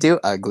 Did they do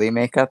ugly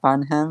makeup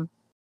on him?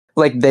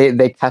 Like,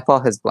 they kept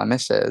all his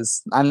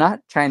blemishes. I'm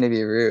not trying to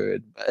be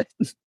rude,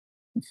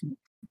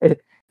 but...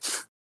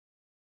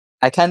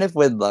 I kind of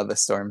would love a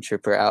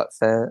stormtrooper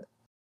outfit.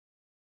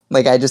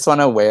 Like, I just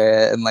want to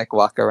wear it and, like,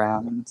 walk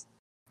around.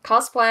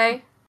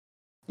 Cosplay.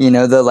 You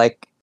know,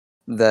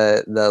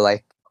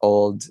 the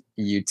old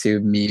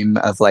YouTube meme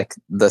of, like,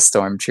 the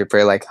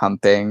stormtrooper, like,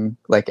 humping,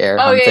 like, air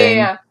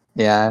humping?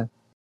 Yeah.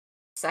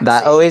 Sexy.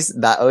 That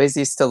always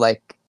used to,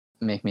 like,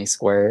 make me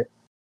squirt.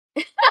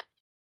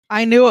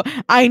 I knew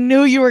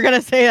you were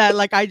gonna say that.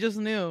 Like, I just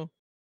knew.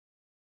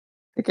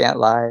 I can't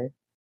lie.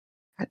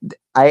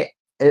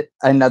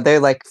 Another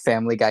like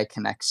Family Guy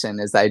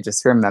connection is I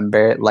just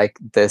remember like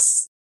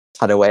this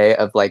cutaway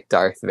of like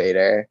Darth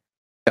Vader.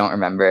 Don't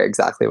remember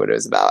exactly what it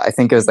was about. I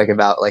think it was like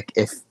about like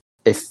if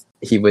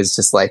he was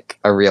just like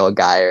a real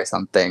guy or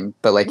something.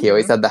 But like he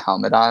always had the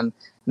helmet on. And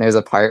there was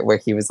a part where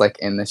he was like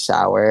in the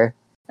shower,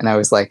 and I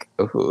was like,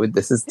 "Ooh,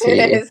 this is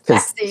tea,"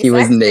 because he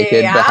was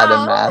naked but had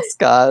a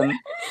mask on.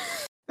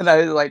 And I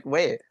was like,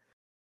 "Wait."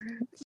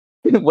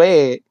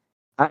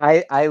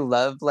 I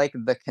love like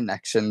the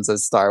connections of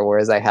Star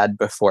Wars I had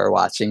before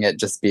watching it,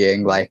 just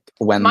being like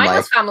when mine like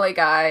was Family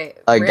Guy.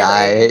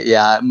 Guy,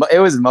 yeah, it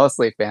was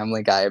mostly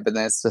Family Guy, but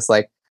then it's just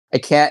like I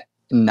can't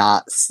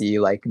not see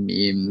like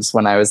memes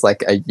when I was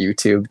like a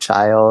YouTube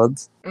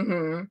child.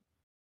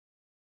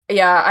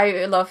 Yeah,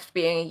 I loved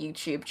being a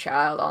YouTube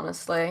child.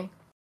 Honestly,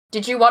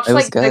 did you watch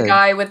like the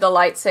guy with the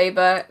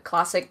lightsaber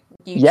classic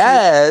YouTube?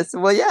 Yes,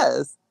 well,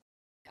 yes.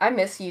 I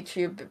miss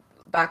YouTube.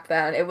 Back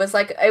then it was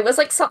like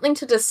something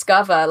to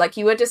discover. Like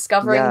you were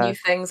discovering new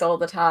things all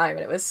the time, and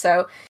it was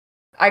so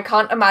I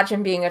can't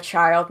imagine being a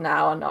child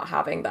now and not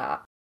having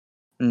that.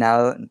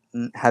 Now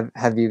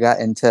have you got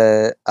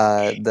into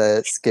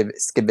the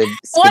skibidi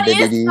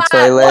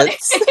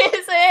toilets? What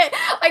is it?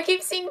 I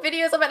keep seeing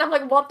videos of it and I'm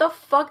like, what the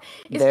fuck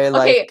is They're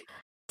like,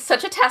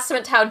 such a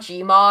testament to how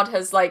Gmod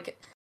has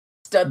like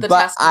stood the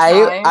test of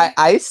time.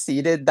 I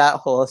seeded that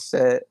whole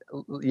shit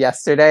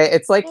yesterday.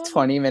 It's like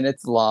 20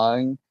 minutes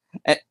long.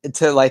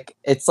 To like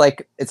it's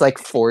like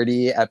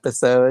 40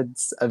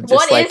 episodes of just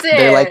what like is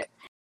it?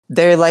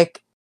 they're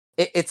like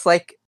it's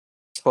like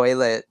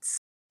toilets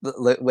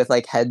with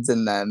like heads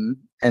in them,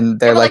 and Yeah,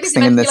 they're but, like is it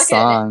meant singing to be this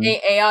like song.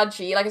 an ARG?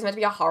 Like, it's meant to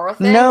be a horror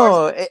thing? Or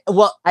No, is it...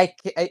 well,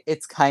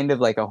 it's kind of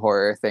like a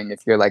horror thing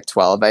if you're like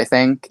 12, I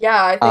think.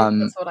 Yeah, I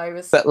think that's what I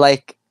was But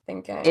like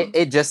thinking.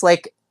 it just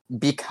like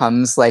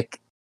becomes like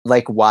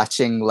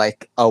watching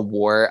like a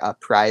war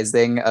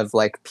uprising of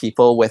like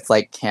people with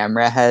like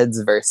camera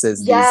heads versus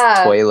these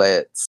Yeah.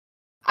 toilets.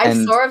 I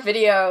And saw a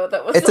video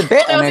that was it's a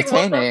bit I was like, what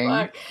the entertaining.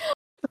 fuck?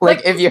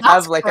 Like if you that's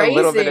have like a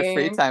little bit of free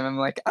crazy. time, I'm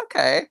like,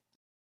 okay.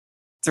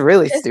 It's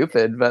really It's-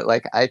 stupid, but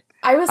like I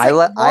was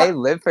like, I what?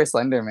 live for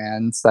Slender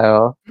Man,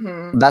 so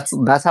Mhm.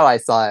 that's how I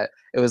saw it.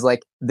 It was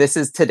like, this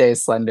is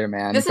today's Slender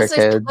Man This for is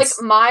kids. like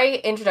my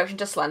introduction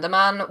to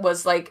Slenderman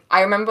was like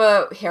I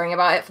remember hearing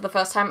about it for the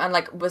first time and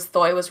like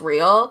thought it was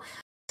real.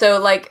 So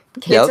like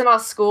kids in our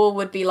school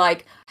would be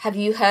like, "Have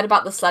you heard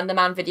about the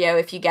Slenderman video?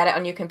 If you get it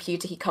on your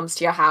computer, he comes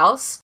to your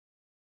house."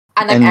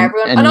 And like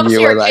everyone, and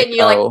obviously you you're were a kid, like, and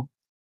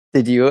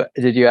you're oh,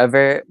 did you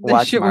ever This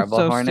watch shit was Marble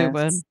so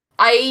Hornets?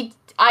 stupid.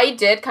 I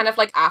did kind of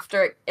like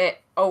after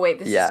it. Oh wait,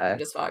 this is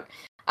stupid as fuck.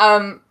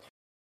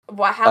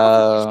 What? How the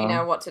fuck does she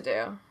know what to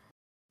do?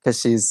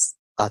 Because she's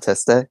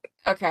autistic.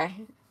 Okay,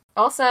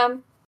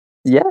 awesome.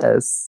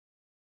 Yes.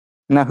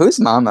 Now who's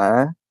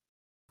Mama?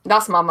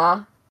 That's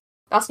Mama.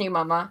 That's new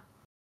Mama.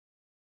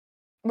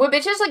 Were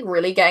bitches like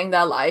really getting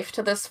their life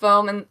to this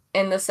film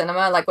in the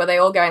cinema? Like, were they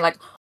all going like?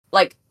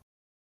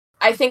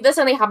 I think this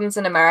only happens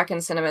in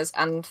American cinemas,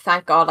 and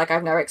thank God, like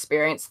I've never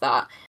experienced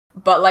that.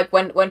 But like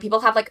when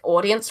people have like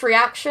audience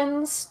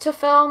reactions to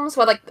films,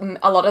 where like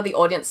a lot of the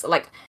audience are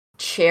like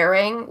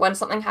cheering when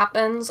something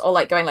happens, or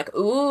like going like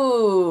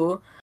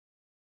ooh.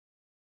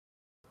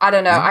 I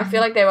don't know. I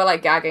feel like they were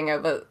like gagging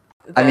over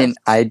this. I mean,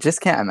 I just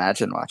can't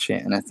imagine watching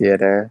it in a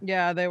theater.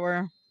 Yeah, they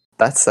were.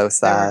 That's so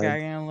sad. They were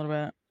gagging a little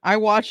bit. I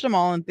watched them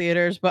all in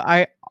theaters,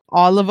 but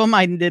all of them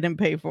I didn't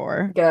pay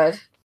for.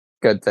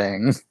 Good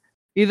thing.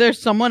 Either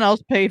someone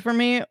else paid for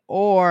me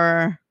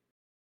or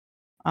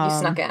you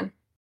snuck in.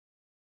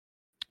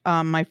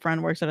 My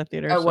friend works at a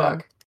theater.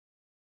 Work.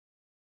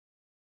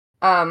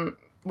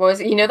 What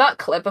was it? You know that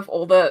clip of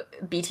all the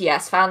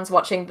BTS fans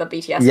watching the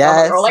BTS film?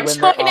 They're all like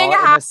joining in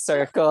a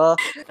circle.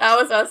 That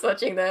was us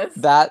watching this.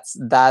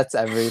 That's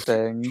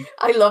everything.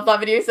 I love that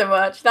video so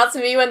much. That's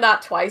me when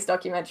that Twice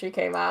documentary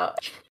came out.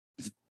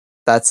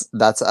 That's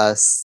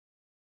us.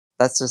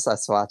 That's just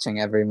us watching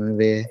every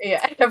movie.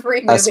 Yeah,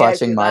 every movie. Us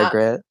watching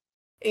Margaret.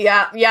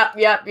 Yeah.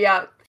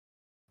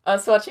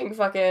 Us watching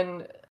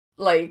fucking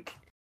like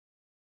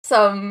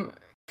some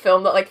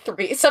film that like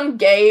some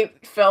gay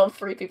film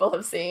 3 people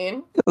have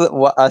seen.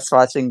 Us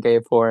watching gay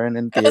porn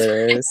in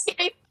theaters.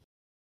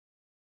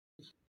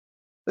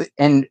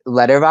 And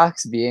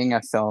Letterboxd being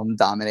a film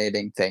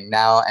dominating thing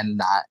now and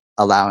not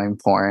allowing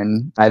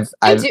porn. I've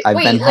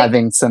been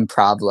having some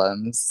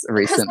problems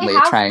recently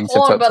trying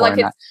to put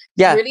porn on.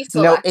 Yeah, really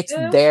no, it's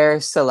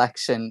their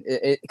selection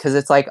because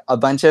it's like a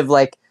bunch of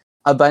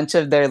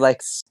their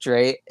like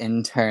straight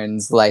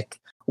interns like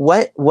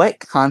what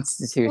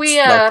constitutes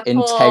like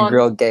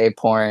integral gay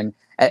porn.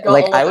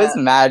 Like I was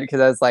mad because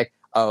I was like,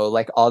 oh,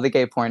 like all the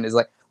gay porn is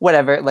like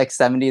whatever, like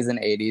 70s and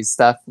 80s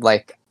stuff,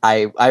 like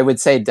I would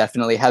say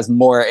definitely has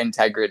more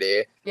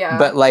integrity. Yeah.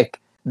 But like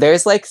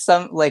there's like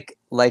some like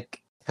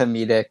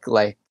comedic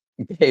like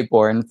gay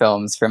porn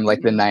films from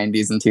like the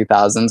 90s and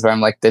 2000s where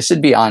I'm like, this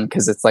should be on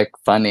because it's like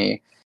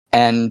funny,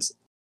 and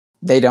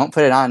they don't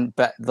put it on.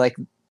 But like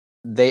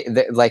they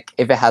like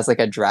if it has like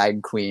a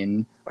drag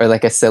queen or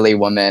like a silly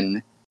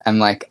woman, I'm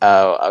like,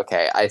 oh,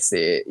 okay, I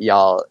see.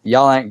 Y'all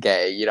aren't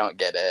gay. You don't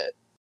get it.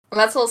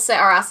 Let's all sit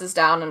our asses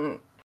down and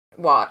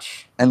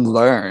watch. And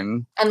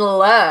learn.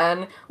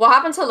 What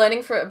happened to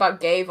learning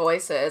about gay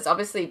voices?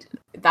 Obviously,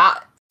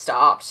 that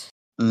stopped.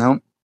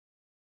 Nope.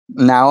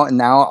 Now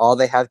all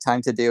they have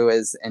time to do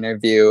is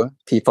interview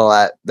people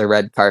at the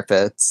red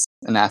carpets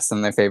and ask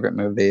them their favorite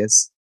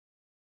movies.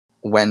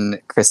 When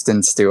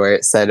Kristen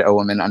Stewart said A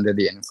Woman Under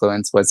the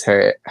Influence was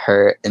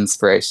her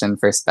inspiration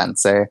for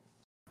Spencer.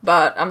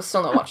 But I'm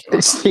still not watching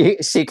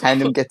that. She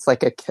kind of gets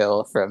like a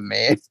kill from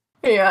me.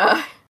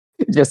 Yeah.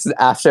 Just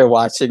after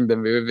watching the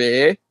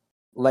movie.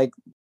 Like,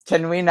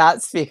 can we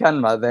not speak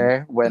on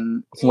Mother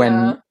when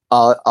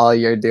all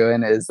you're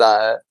doing is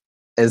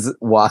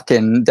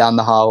walking down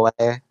the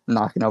hallway,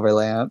 knocking over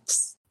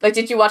lamps? Like,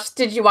 did you watch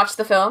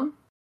the film?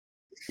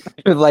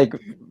 Like,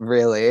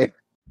 really?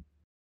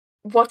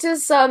 What's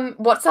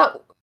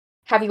that?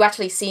 Have you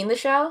actually seen the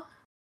show?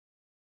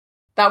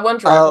 That one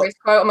Drag Race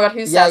quote. Oh my god,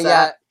 who says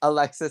that?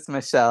 Alexis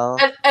Michelle.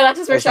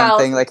 Alexis Michelle.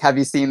 Something like, have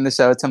you seen the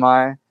show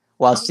Tamar?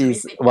 While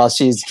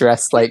she's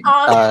dressed like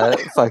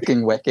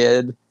fucking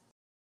wicked.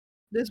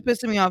 This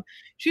pissed me off.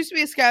 She used to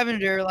be a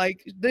scavenger.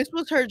 Like, this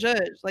was her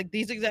judge. Like,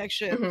 these exact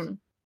shit. Mm-hmm.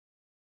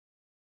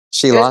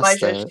 She lost my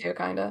judge too,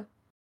 kinda.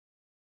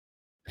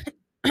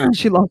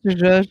 She lost her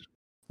judge.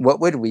 What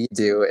would we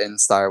do in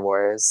Star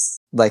Wars?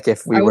 Like,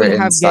 if we were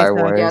in Star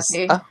Wars?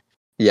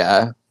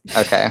 Yeah.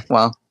 Okay,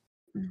 well.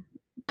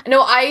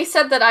 No, I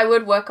said that I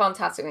would work on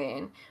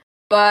Tatooine,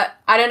 but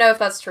I don't know if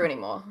that's true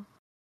anymore.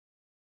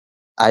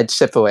 I'd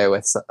ship away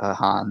with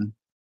Han,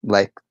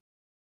 like,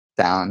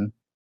 down.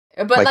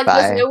 But Like, like,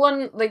 there's bye. no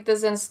one like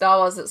there's in Star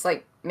Wars that's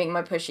like make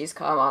my pushies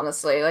come.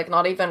 Honestly, like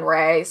not even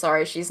Rey.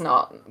 Sorry, she's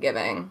not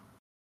giving.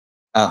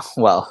 Oh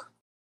well,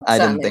 I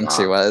didn't Certainly think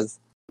she not. was.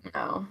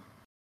 No.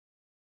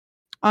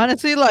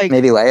 Honestly, like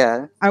Maybe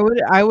Leia. I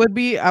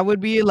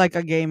would be like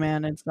a gay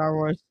man in Star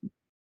Wars.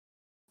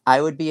 I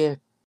would be a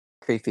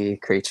creepy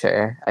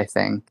creature, I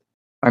think,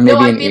 or maybe No,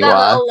 an I'd be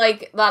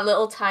Ewok. that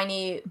little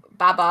tiny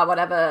baba,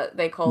 whatever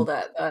they called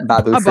it.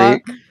 Babu Baba.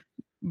 freak.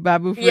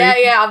 Babu freak.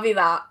 Yeah, I'll be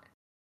that.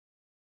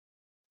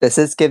 This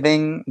is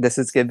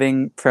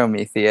giving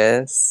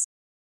Prometheus.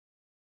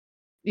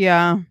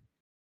 Yeah.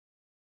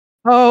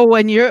 Oh,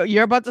 when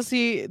you're about to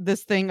see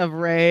this thing of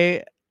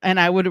Rey, and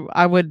I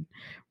would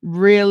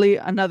really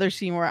another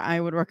scene where I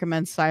would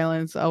recommend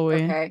silence,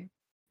 Owie. Okay.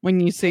 When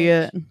you see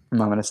it.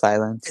 Moment of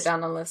silence. Sit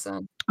down and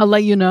listen. I'll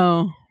let you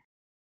know.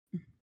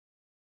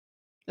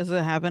 Is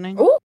it happening?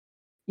 Ooh.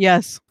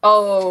 Yes.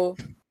 Oh.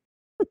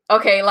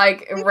 Okay,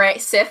 like Rey,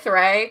 Sith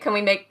Rey. Can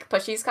we make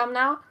pushies come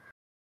now?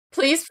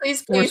 Please be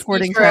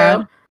squirting true.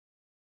 Chad.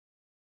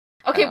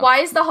 Okay, Oh. why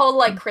is the whole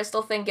like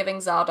crystal thing giving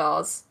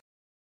Zardoz?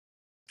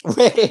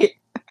 Wait,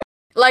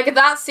 Like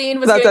that scene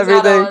was That's giving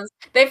everything. Zardoz.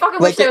 They fucking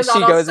like wish there was she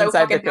Zardoz goes so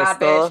inside the fucking bad,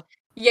 crystal. bitch.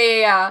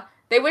 Yeah.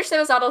 They wish there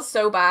was Zardoz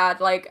so bad.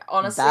 Like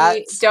honestly,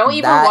 That's, don't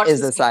even that watch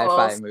is the a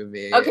sci-fi sequels.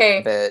 movie.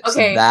 Okay, bitch.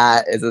 okay.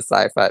 That is a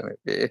sci-fi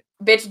movie.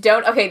 Bitch,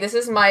 don't. Okay, this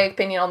is my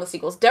opinion on the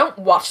sequels. Don't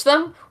watch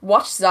them.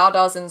 Watch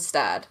Zardoz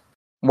instead.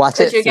 Watch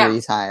 'Cause it you get-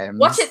 3 times.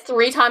 Watch it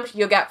 3 times.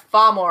 You'll get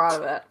far more out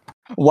of it.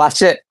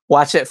 Watch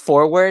it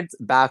forwards,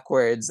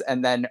 backwards,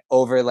 and then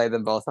overlay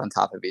them both on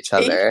top of each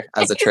other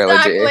as a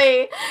trilogy.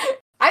 Exactly.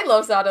 I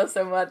love Zardoz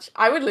so much.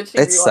 I would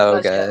literally It's rewatch so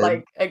that shit good.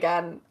 like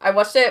again. I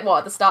watched it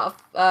at the start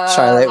of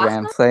Charlotte last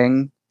month?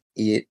 Rampling.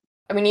 Eat.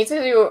 We need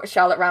to do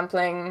Charlotte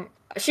Rampling.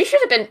 She should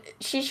have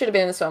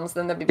been in the films.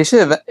 Then they'd be. She should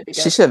have. they'd be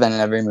She good. should have been in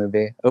every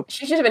movie. Oh,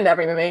 She should have been in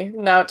every movie.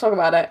 Now talk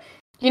about it.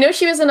 You know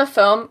she was in a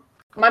film.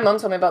 My mum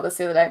told me about this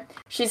the other day.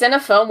 She's in a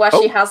film where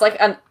she has like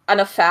an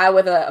affair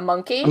with a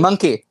monkey. a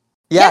monkey.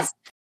 Yes.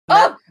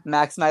 Oh,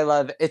 Max, my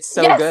love. It's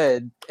so Yes!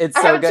 good. It's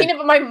I so haven't good. seen it,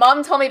 but my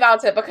mum told me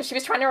about it because she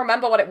was trying to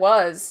remember what it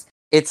was.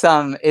 It's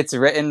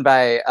written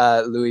by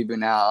Louis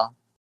Buñuel.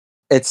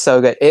 It's so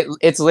good.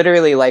 It's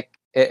literally like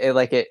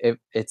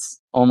it's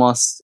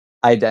almost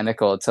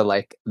identical to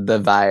like the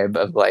vibe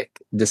of like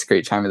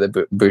Discreet Charm of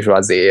the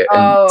Bourgeoisie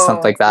and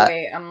something like that.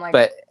 Wait, I'm like,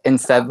 But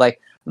instead, like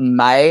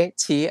my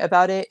tea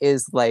about it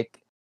is like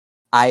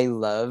I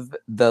love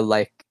the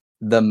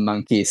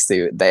monkey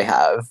suit they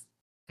have.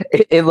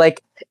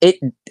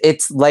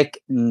 It's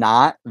like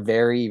not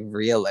very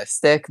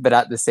realistic, but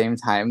at the same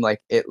time,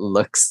 like it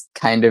looks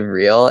kind of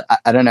real.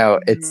 I don't know.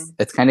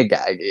 It's kind of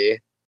gaggy.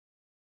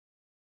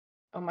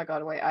 oh my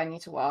god, wait, I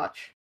need to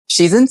watch.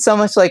 She's in so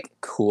much like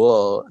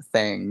cool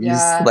things.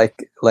 Yeah.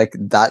 Like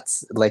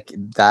that's like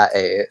that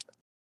a.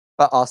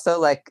 But also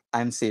like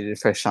I'm seated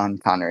for Sean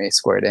Connery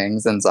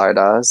squirtings and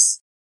Zardoz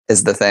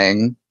is the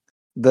thing.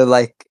 The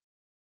like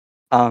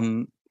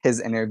his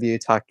interview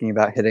talking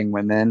about hitting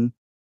women.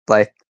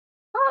 Like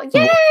Oh,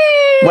 yay!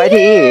 What'd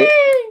he eat?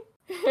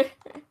 Yay!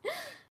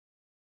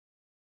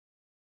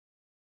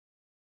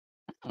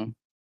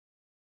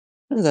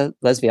 This is a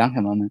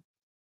Lesbianka moment.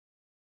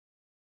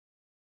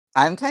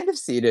 I'm kind of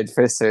seated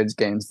for Serge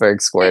Gainsbourg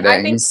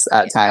squirtings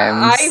at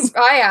times.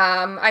 I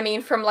am. I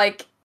mean, from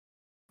like,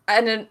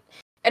 in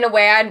a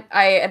way,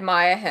 I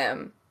admire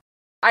him.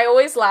 I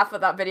always laugh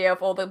at that video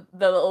of all the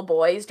little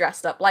boys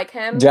dressed up like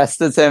him.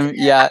 Dressed as him,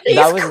 yeah. He's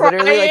That was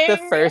literally like the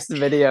crying. first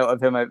video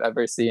of him I've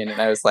ever seen, and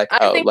I was like, I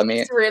oh, think let me.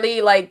 he's really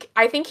like.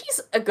 I think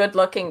he's a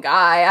good-looking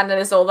guy, and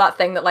there's all that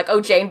thing that like,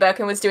 oh, Jane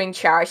Birkin was doing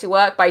charity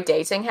work by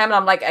dating him, and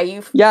I'm like, are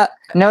you? Yeah,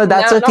 no,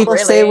 that's No, what not people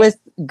say really.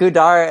 with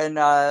Godard and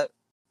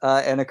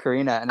Anna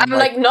Karina, and I'm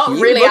like, not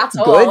he really looked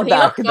at all. good He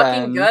back looked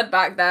fucking then. good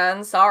back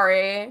then.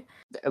 Sorry.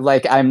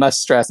 Like I must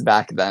stress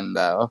back then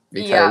though,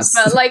 Yeah, because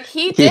but like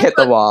he he did hit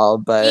the look, wall,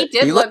 but he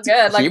did look looked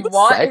good. Like he was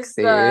what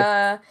sexy.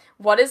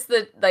 is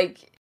the like?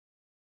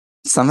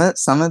 Some of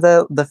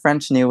the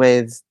French New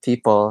Wave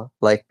people,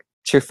 like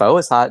Truffaut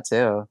was hot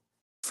too.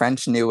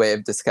 French New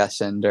Wave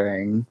discussion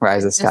during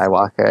Rise of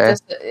Skywalker.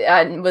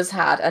 Was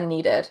had and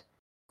needed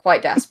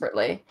quite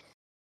desperately.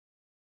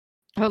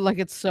 Oh, like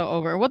it's so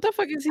over. What the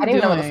fuck is he I don't doing?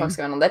 even know what the fuck's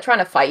going on. They're trying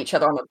to fight each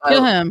other on the boat.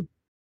 Kill him.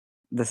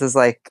 This is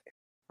like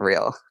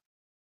real.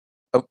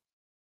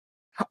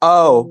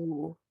 Oh.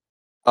 Ooh.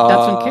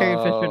 That's when Carrie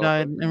Fisher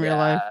died in real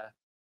life.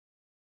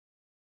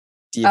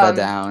 Diva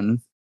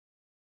down.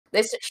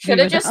 They should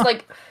have Diva just down.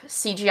 like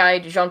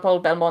CGI'd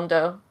Jean-Paul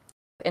Belmondo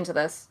into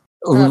this.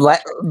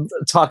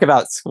 Talk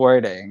about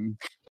squirting.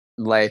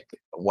 Like,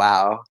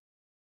 wow.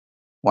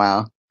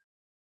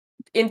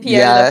 In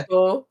Pierre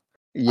Lebeau.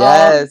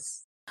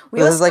 Yes. We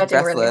This were is like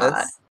sweating really hard.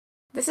 Breathless.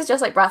 This is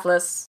just like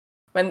Breathless.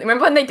 Remember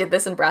when they did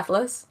this in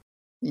Breathless?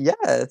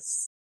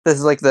 Yes. This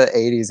is like the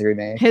 80s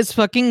remake. His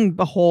fucking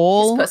His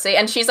hole. pussy,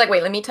 and she's like,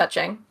 "Wait, let me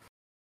touching."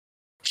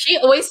 She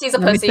always sees a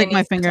Let me pussy stick and my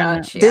needs to finger in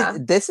it. touch. Yeah.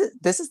 This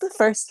is the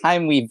first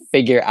time we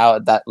figure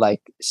out that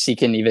like she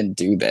can even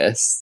do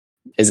this.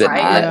 Is it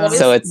Right, not? like, what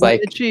So is- it's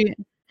like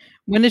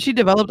When did she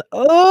develop?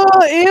 Oh,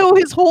 ew!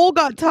 His hole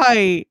got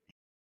tight.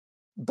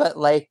 But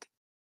like,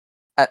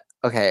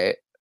 okay,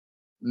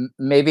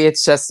 maybe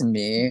it's just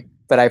me,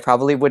 but I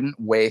probably wouldn't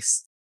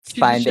waste She just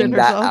finding shit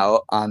that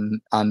herself. out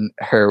on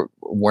her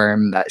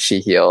worm that she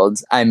healed.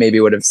 I maybe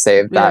would have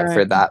saved Yeah, that for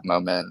right. that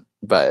moment,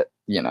 but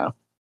you know,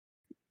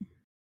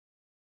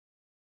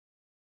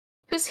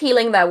 Who's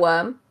healing their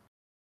worm?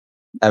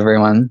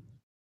 everyone.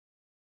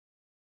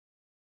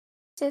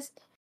 Yes,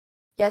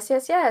 yes,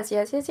 yes, yes,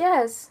 yes, yes,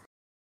 yes.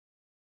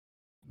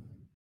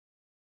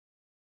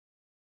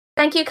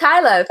 Thank you,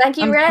 Kylo. Thank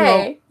you, I'm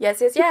Ray.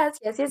 Yes, yes, yes,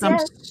 yes, yes, I'm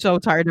yes. so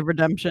tired of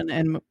redemption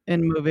in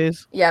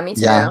movies. Yeah, me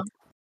too. Yeah.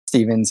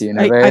 Steven's I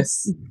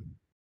universe.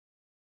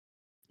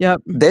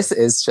 Yep. This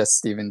is just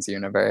Steven's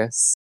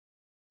universe,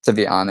 to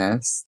be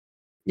honest.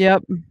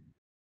 Yep.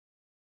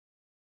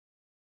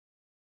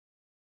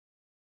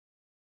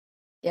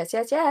 Yes,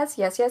 yes, yes,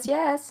 yes, yes,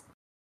 yes.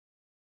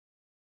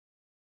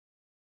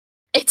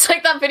 It's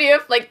like that video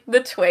of like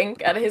the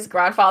twink at his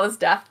grandfather's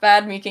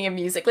deathbed making him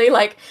musically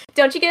like,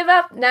 don't you give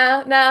up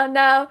now, now,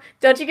 now.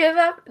 Don't you give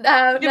up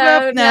now, Give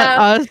now, up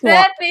now. us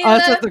Let me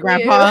as love the you.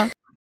 grandpa.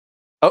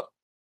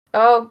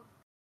 Oh,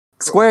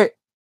 Squirt.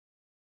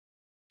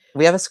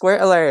 We have a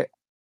squirt alert.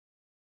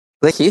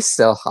 Like, he's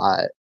still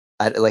hot.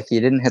 Like, he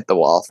didn't hit the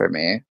wall for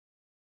me.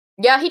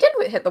 yeah, he did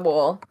hit the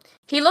wall.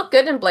 He looked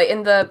good in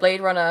the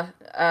Blade Runner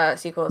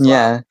sequel as well.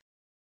 Yeah.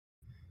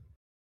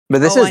 But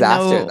this Oh, is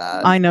after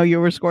that. I know you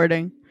were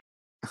squirting.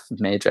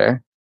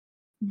 Major.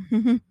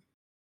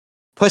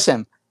 Push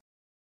him.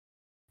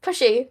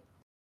 Pushy.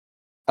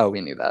 Oh,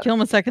 we knew that. Kill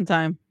him a second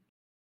time.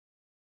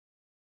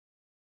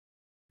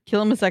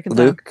 Kill him a second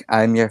Luke,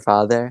 I'm your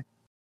father.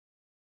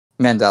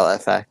 Mandela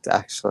effect,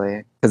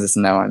 actually. Because it's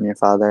no, I'm your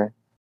father.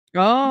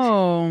 time.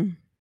 Oh.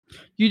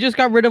 You just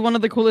got rid of one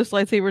of the coolest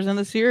lightsabers in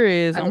the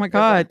series. I Oh my was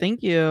gonna god,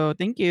 thank you.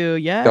 Thank you.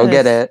 Yes. Go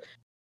get it.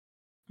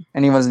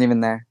 And he wasn't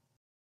even there.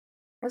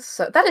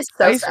 That is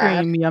so Ice sad.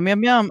 cream. Yum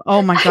yum yum.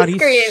 Oh my god, Ice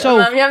he's cream. so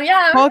Yum, yum,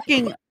 yum.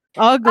 fucking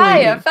ugly.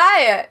 Fire,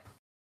 fire.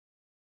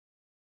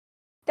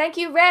 Thank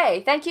you,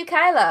 Ray. Thank you,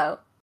 Kylo.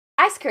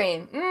 Ice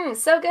cream.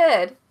 So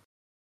good.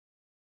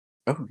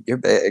 Oh, you're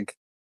big.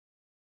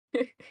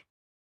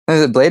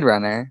 There's a Blade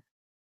Runner.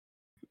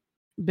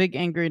 Big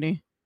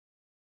angry.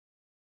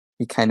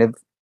 He kind of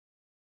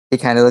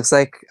looks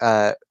like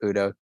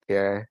Udo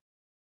here.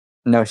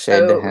 No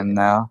shade to him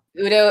though.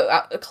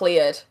 Udo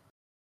cleared.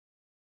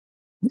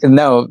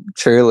 No,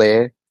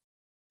 truly.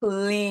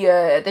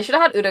 Cleared. They should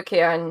have had Udo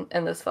Kier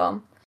in this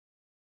film.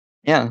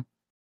 Yeah.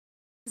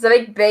 He's a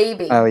big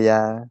baby. Oh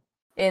yeah.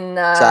 In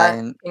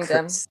Giant,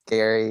 Kingdom.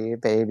 scary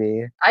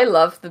baby. I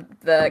love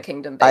the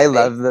Kingdom baby. I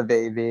love the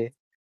baby.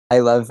 I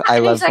love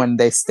like, when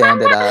they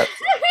stand it up.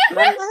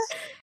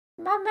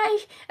 Mama.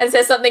 And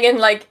says something in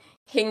like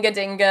Hinga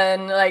Dinga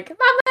and like,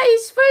 Mama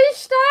is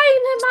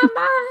Stein,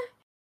 Mama.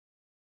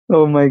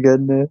 Oh my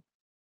goodness.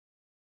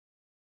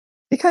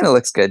 He kind of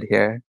looks good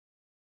here.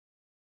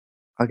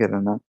 I'll give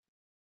him that.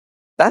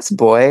 That's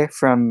Boy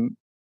from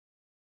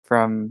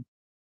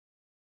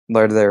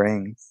Lord of the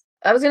Rings.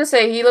 I was gonna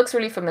say he looks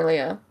really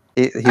familiar.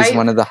 He's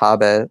one of the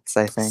hobbits,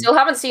 I think. Still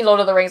haven't seen Lord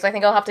of the Rings. I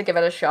think I'll have to give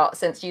it a shot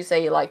since you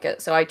say you like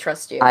it, so I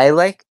trust you.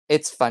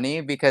 It's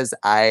funny because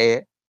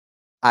I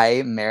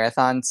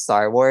marathoned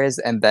Star Wars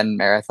and then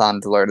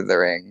marathoned Lord of the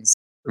Rings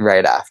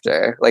right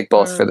after, like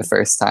both for the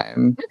first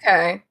time.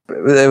 Okay.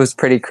 It was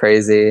pretty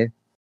crazy.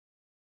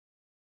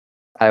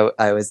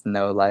 I was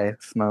no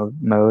life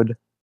mode.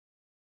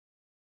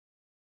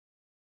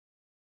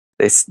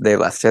 They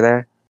left her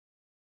there.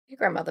 Your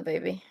grandmother,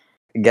 baby.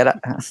 Get up.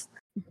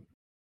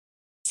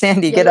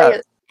 Sandy, get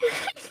up.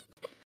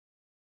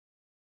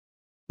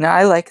 No,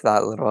 I like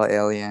that little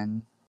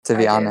alien, to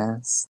be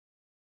honest.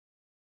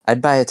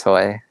 I'd buy a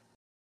toy.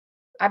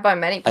 I'd buy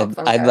many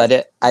Pokemon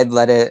I'd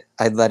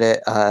let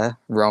it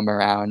roam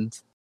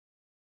around.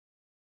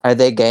 Are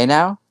they gay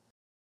now?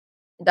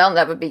 They'll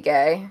never be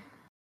gay.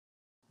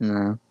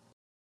 No.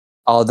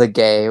 All the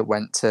gay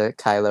went to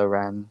Kylo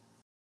Ren.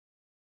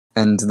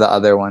 And the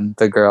other one,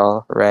 the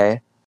girl,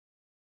 Rey.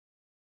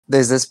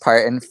 There's this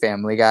part in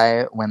Family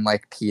Guy when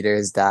like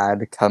Peter's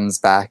dad comes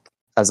back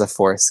as a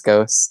Force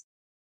ghost.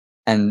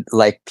 And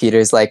like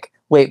Peter's like,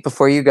 wait,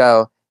 before you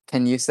go,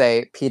 can you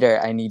say, Peter,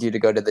 I need you to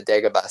go to the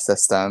Dagobah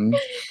system?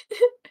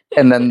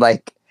 And then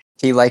like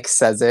he like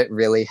says it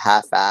really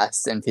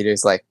half-assed and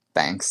Peter's like,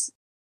 thanks.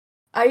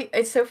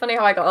 It's so funny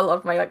how I got a lot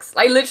of my like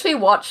I literally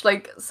watched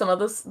like some of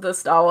the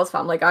Star Wars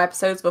Family Guy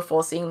episodes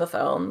before seeing the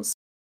films.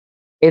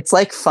 It's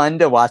like fun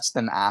to watch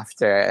them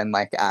after and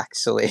like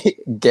actually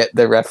get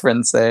the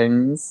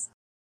referencings.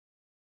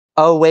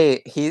 Oh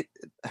wait,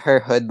 her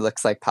hood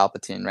looks like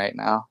Palpatine right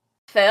now.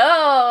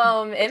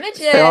 Film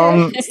images.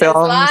 Films,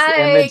 like,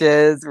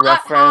 images,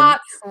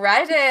 reference.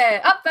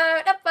 Reddit.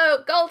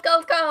 Upvote. Gold.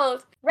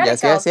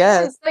 Reddit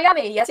Yes. So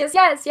yummy. Yes.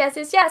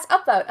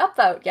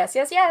 Upvote.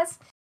 Yes.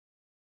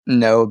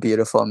 No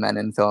beautiful men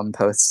in film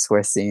posts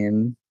were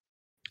seen.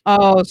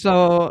 Oh,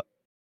 so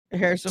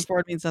Harrison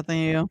Ford means nothing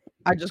to you.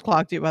 I just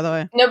clocked you, by the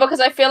way. No, because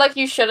I feel like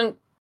you shouldn't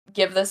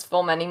give this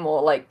film any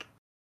more like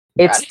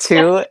It's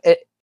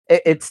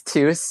it's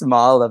too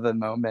small of a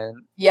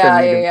moment Yeah,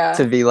 for me yeah.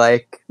 to be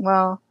like,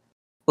 well,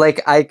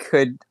 like I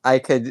could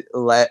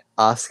let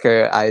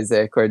Oscar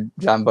Isaac or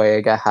John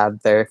Boyega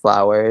have their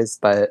flowers,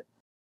 but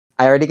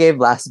I already gave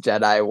Last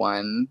Jedi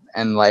one,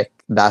 and like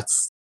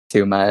that's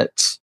too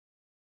much.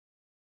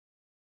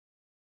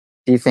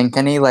 Do you think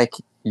any like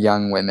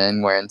young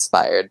women were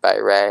inspired by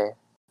Rey?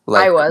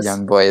 Like I was.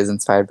 young boys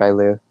inspired by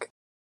Luke?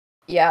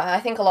 Yeah,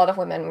 I think a lot of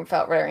women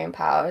felt very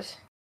empowered.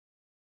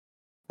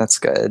 That's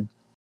good.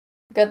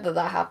 Good that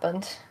that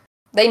happened.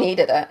 They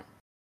needed it.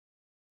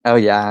 Oh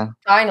yeah.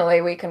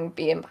 Finally, we can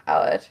be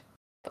empowered.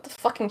 What the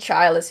fucking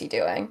child is he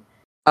doing?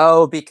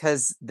 Oh,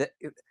 because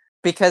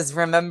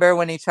remember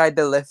when he tried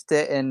to lift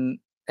it in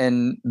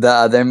the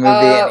other movie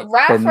and he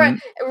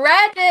couldn't?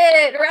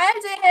 Reddit!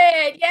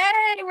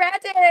 Yay,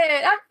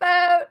 Reddit!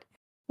 Upvote!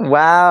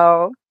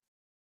 Wow.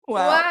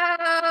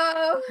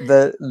 Wow!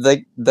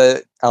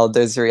 The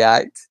elders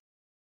react.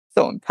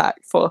 So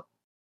impactful.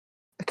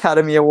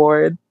 Academy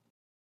Award.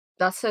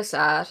 That's so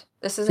sad.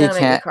 This is He gonna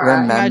make me can't cry.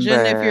 remember.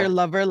 Imagine if your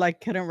lover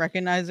like couldn't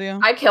recognize you.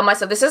 I kill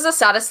myself. This is the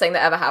saddest thing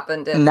that ever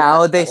happened.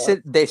 Now they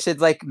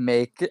should like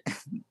make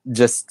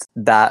just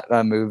that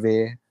a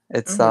movie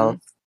itself.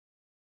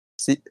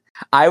 See,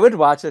 I would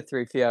watch a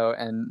 3PO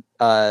and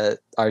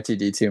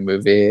R2D2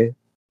 movie.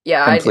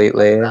 Yeah,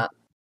 completely. I'd do that.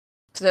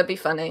 So that'd be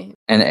funny.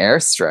 An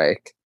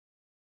airstrike.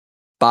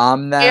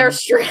 Bomb them.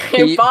 Airstrike.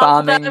 Keep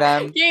bombing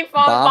them. Keep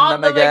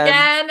bomb them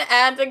again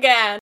and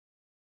again.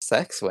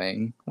 Sex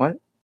wing. What?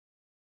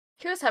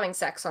 She was having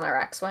sex on her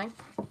X-wing.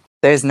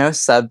 There's no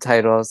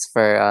subtitles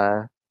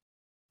for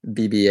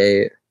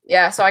BB-8.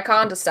 Yeah, so I can't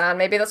understand.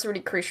 Maybe that's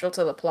really crucial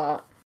to the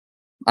plot.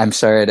 I'm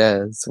sure it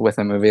is with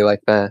a movie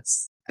like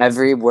this.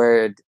 Every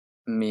word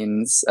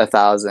means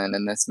 1,000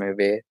 in this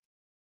movie.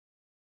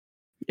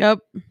 Yep.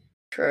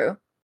 True.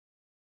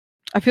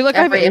 I feel like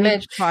Every I've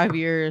image. aged 5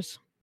 years.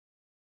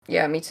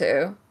 Yeah, me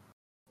too.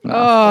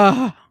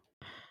 Oh.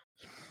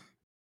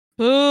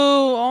 Boo!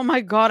 Oh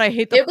my god, I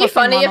hate the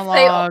fucking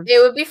monologue. It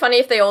would be funny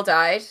if they all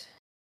died.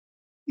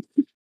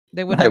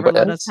 They would never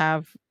let us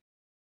have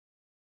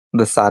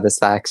the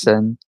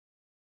satisfaction.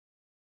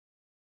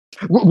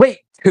 Wait,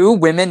 2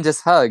 women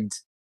just hugged.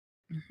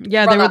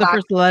 Yeah, they were the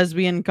first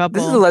lesbian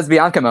couple. This is a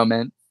lesbianka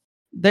moment.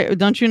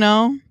 Don't you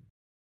know?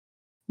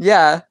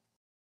 Yeah,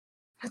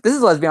 this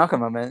is a lesbianka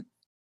moment.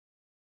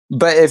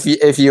 But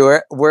if you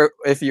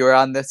were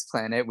on this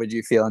planet, would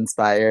you feel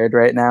inspired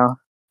right now?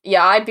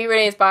 Yeah, I'd be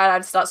really inspired.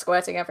 I'd start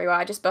squirting everywhere.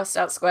 I just bust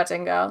out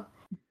squirting, girl.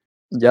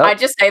 Yep. I'd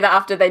just say that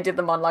after they did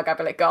the monologue. I'd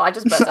be like, girl, I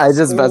just bust out I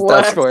just bust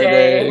out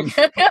squirting.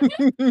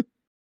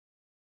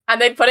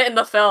 And they'd put it in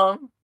the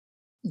film.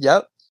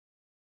 Yep.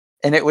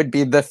 And it would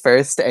be the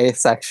first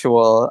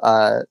asexual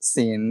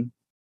scene.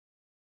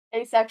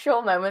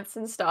 Asexual moments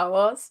in Star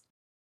Wars.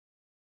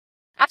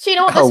 Actually, you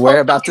know what?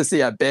 We're about to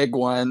see a big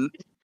one.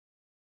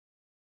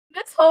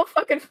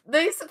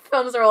 These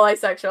films are all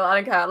asexual. I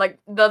don't care. Like,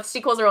 the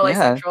sequels are all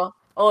asexual.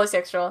 All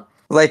asexual.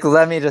 Like,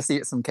 let me just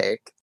eat some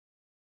cake.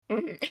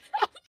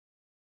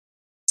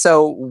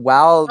 So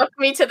while Look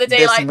me to the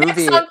daylight.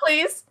 Next song,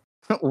 please.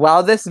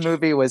 While this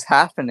movie was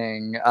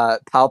happening,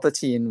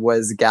 Palpatine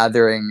was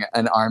gathering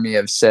an army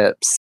of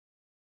ships.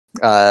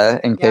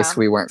 In case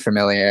we weren't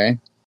familiar.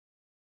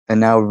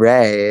 And now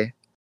Rey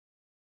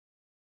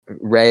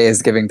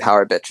is giving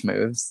power bitch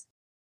moves.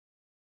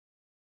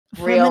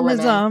 Real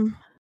women.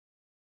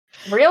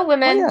 Real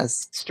women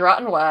strut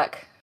and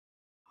work.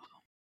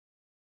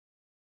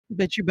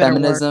 Bitch, you better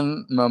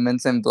Feminism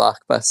moments in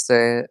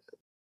Blockbuster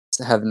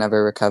have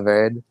never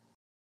recovered.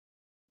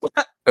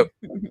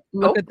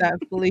 Look at that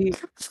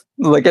fleet.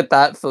 Look at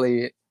that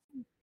fleet.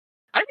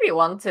 I really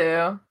want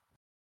to.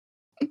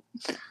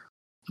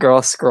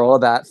 Girl, scroll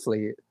that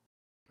fleet.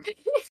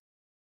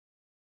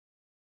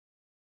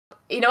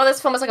 You know,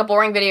 this film is like a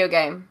boring video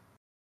game.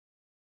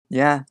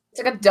 Yeah.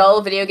 It's like a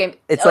dull video game.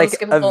 It's like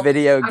a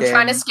video game. I'm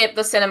trying to skip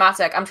the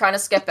cinematic. I'm trying to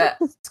skip it.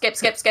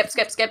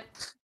 Skip.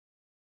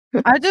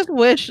 I just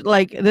wish,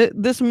 like,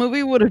 this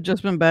movie would have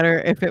just been better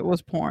if it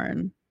was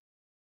porn.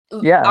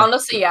 Yeah.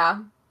 Honestly, yeah.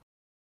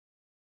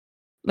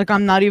 Like,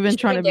 I'm not even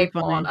trying to be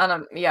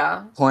funny.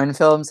 Yeah. Porn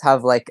films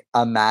have like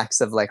a max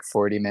of like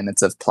 40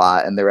 minutes of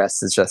plot, and the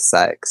rest is just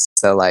sex.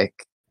 So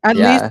like, at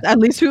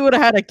least we would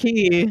have had a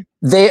key.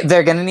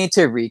 They're gonna need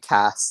to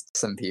recast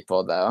some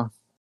people though.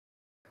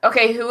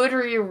 Okay, who would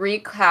we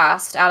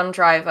recast Adam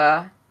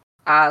Driver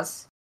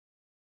as?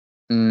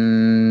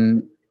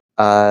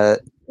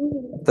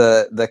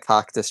 The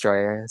cock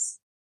destroyers.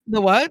 The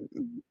what?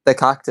 The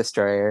cock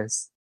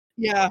destroyers.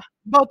 Yeah,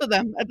 both of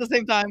them at the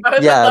same time. Both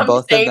of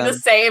them saying the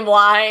same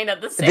line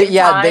at the same time.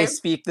 Yeah, they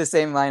speak the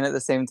same line at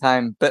the same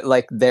time, but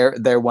like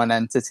they're one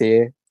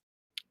entity.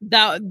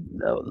 That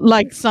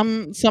like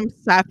some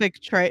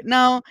sapphic trait.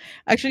 No,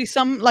 actually,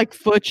 some like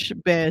futch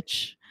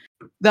bitch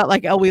that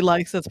like Elwie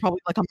likes. That's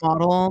probably like a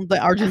model, the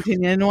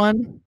Argentinian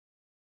one.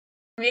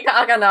 Mika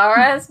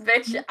Aguinares,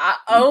 bitch.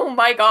 Oh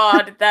my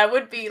god, that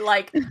would be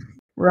like.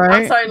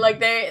 Right. I'm sorry,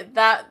 like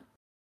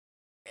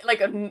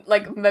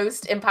like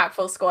most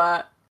impactful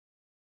squirt.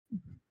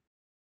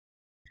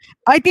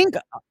 I think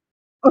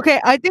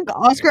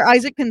Oscar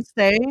Isaac can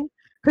stay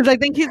because I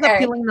think he's Okay.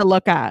 appealing to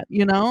look at.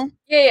 You know,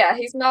 Yeah,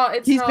 he's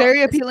not. he's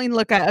very appealing to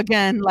look at.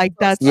 Again, like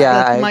that's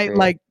Yeah, I my agree.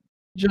 like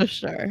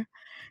gesture.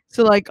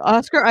 So like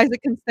Oscar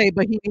Isaac can stay,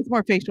 but he needs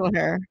more facial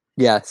hair.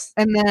 Yes.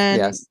 And then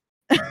Yes.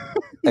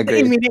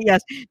 Agreed. immediate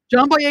yes.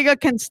 John Boyega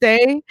can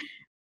stay.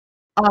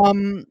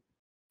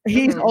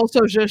 He's Mhm.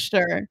 also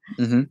gesture.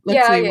 Mhm.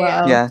 Let's see what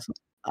else. Yeah.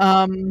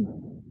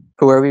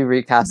 Who are we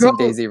recasting?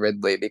 Daisy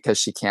Ridley because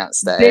she can't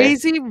stay.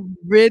 Daisy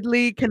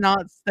Ridley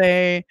cannot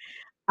stay.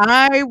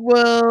 I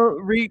will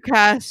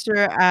recast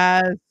her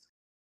as.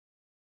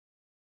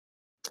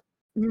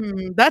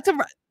 That's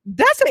an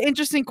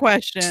interesting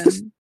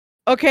question.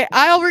 Okay,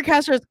 I'll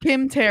recast her as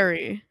Kim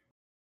Terry.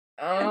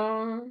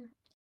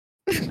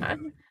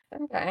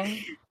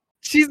 Okay.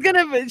 She's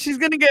gonna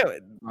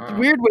get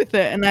weird with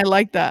it, and I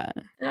like that.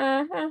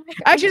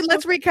 Actually,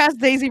 let's recast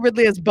Daisy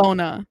Ridley as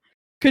Bona,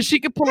 because she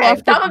could pull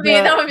off. That would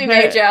be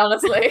major,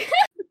 honestly.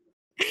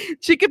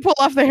 She could pull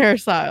off the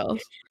hairstyles.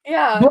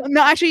 Yeah. But,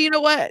 no, actually, you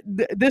know what?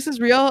 This is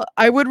real.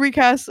 I would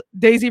recast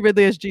Daisy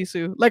Ridley as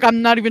Jisoo. Like,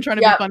 I'm not even trying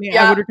to be funny.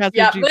 I would recast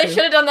her as Jisoo. But they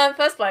should have done that in the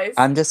first place.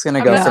 I'm just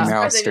gonna go for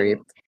Meryl Streep.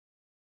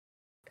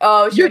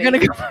 Oh, you're gonna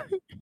go.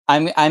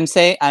 I'm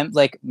saying I'm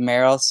like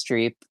Meryl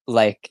Streep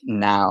like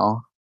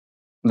now,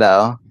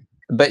 though,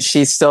 but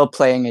she's still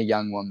playing a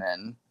young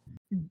woman.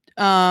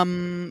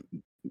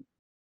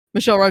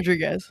 Michelle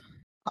Rodriguez.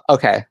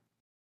 Okay.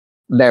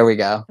 There we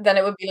go. Then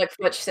it would be like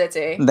Flitch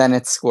City. Then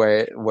it's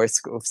Squirt. Where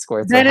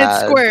Squirt's Then it's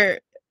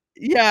Squirt.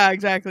 Yeah,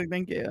 exactly.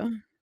 Thank you.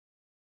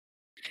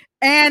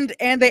 And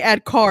they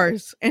add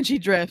cars, and she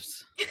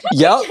drifts.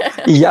 Yep.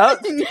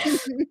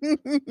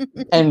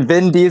 And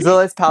Vin Diesel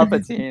is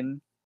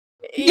Palpatine.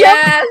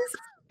 Yes.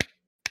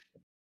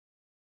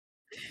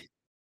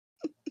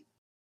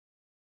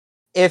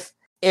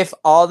 If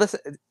all this,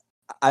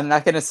 I'm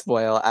not gonna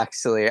spoil.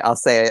 Actually, I'll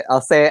say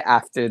it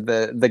after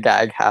the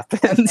gag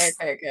happens.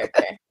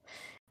 Okay.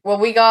 Well,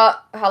 we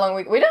got how long?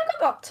 We don't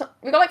got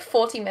we got like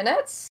 40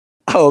 minutes.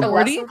 Oh,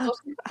 40?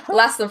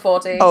 Less than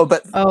 40. Oh,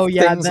 but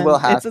yeah, things will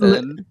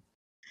happen.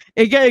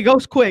 It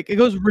goes quick. It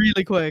goes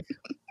really quick.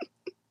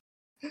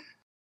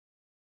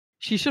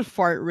 She should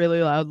fart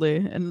really loudly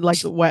and like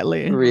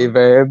wetly.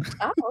 Reverb.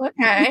 Oh,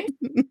 okay.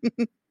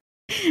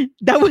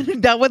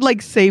 That would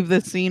like save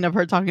the scene of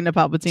her talking to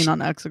Palpatine on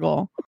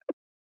Exegol.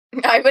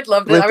 I would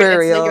love this. I would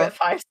instantly give it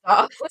 5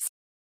 stars.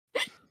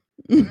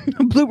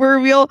 Blooper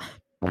reel.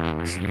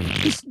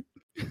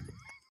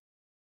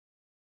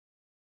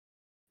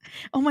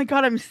 Oh my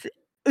god, I'm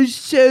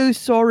so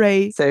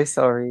sorry. So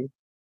sorry.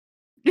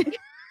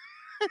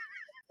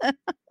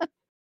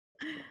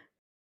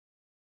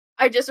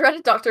 I just read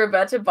a Dr.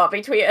 Roberta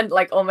Bobby tweet and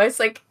like almost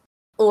like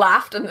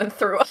laughed and then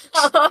threw up.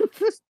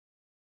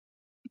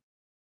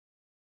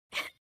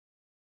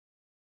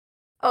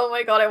 Oh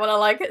my god, I want to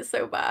like it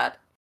so bad.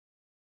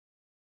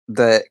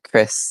 the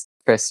Kris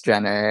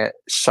Jenner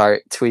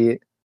Shart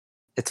tweet.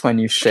 It's when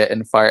you shit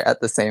and fart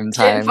at the same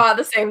time. Shit and fart at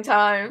the same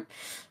time.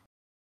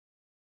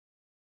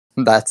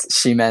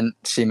 She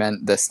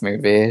meant this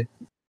movie.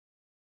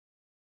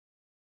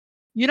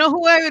 You know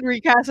who I would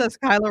recast as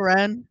Kylo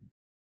Ren?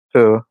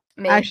 Who?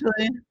 Me.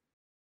 Actually,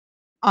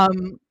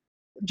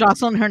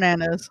 Jocelyn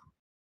Hernandez.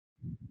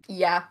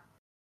 Yeah.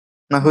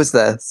 Now who's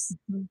this?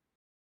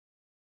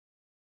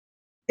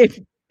 If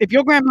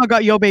your grandma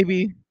got your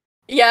baby,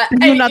 Yeah.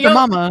 and you're not the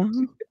mama.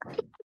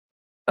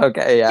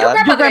 Okay, yeah.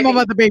 Your grandma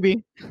got the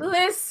baby.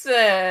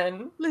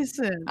 Listen.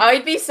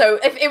 I'd be so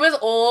if it was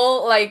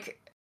all like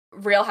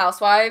Real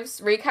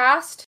Housewives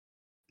recast.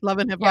 Love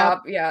and Hip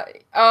Hop. Yeah.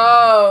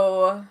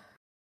 Oh.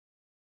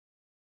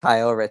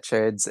 Kyle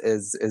Richards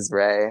is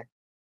Rey.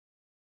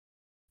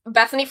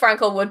 Bethany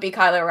Frankel would be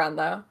Kylo Ren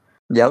though.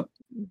 Yep.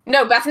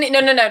 No, Bethany.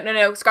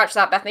 No. Scratch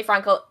that. Bethany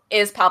Frankel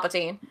is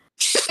Palpatine.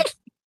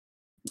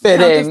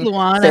 Countess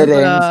Luan as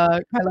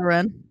Kylo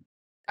Ren.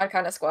 I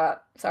kind of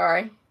squat.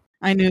 Sorry.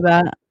 I knew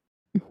that.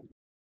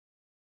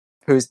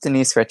 Who's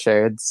Denise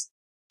Richards?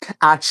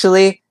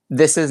 Actually,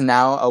 this is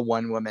now a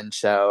one-woman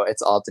show.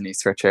 It's all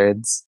Denise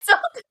Richards.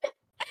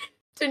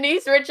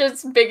 Denise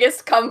Richards'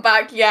 biggest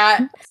comeback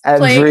yet.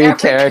 Every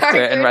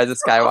character in Rise of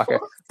Skywalker.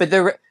 But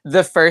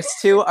the first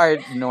two are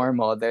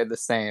normal. They're the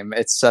same.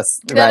 It's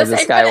just Rise of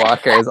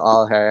Skywalker is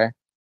all her.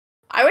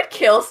 I would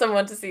kill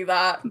someone to see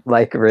that.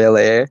 Like,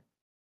 really?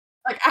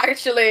 Like,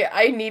 actually,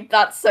 I need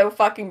that so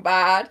fucking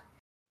bad.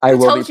 I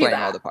will be playing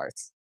all the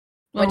parts.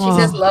 When she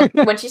says love,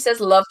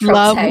 love trumps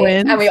love hate,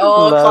 wins. and we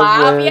all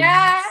clap, wins.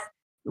 yeah.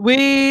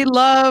 We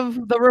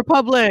love the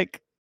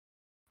Republic.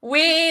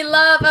 We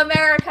love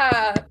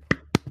America.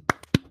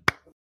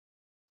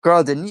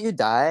 Girl, didn't you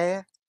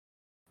die?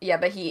 Yeah,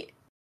 but he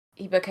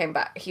became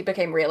back. He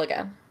became real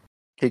again.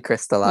 He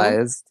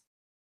crystallized.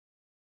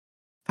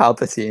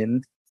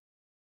 Palpatine.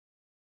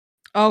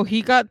 Oh,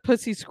 he got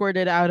pussy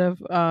squirted out of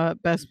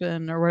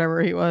Bespin or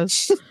whatever he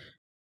was.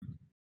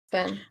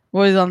 Finn.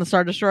 What was on the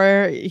Star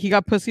Destroyer? He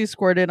got pussy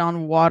squirted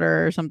on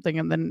water or something,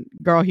 and then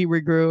girl, he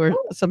regrew or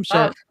some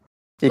shit.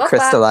 He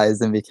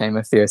crystallized and became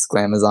a fierce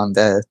glamazon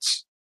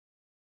bitch.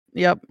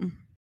 Yep.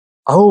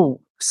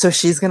 Oh, so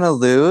she's gonna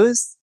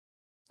lose?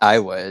 I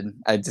would.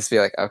 I'd just be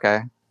like,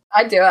 okay.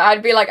 I'd do it.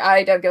 I'd be like,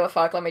 I don't give a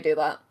fuck. Let me do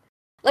that.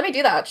 Let me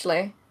do that,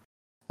 actually.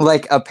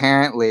 Like,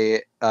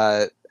 apparently,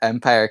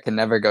 Empire can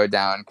never go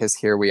down because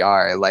here we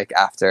are, like,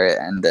 after it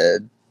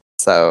ended.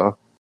 So,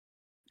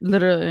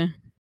 Literally.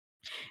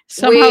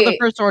 Somehow the Wait.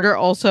 First Order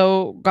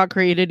also got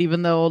created,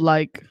 even though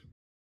like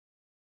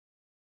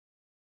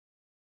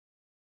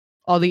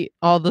all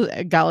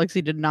the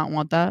galaxy did not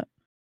want that.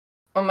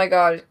 Oh my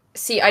god.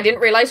 See, I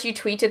didn't realize you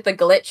tweeted the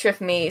glitch of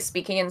me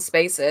speaking in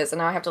spaces, and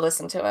now I have to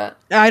listen to it.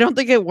 I don't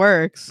think it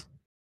works.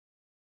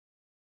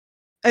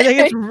 I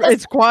think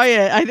it's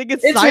quiet. I think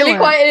it's silent. Really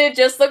quiet, and it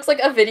just looks like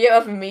a video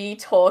of me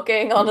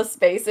talking on a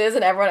spaces,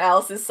 and everyone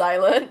else is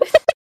silent.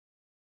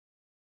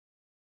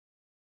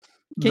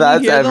 Can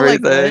that's you hear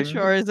everything. The like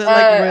glitch, or is it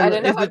like I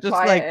don't know is how it just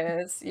quiet like?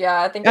 it is.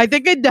 Yeah, I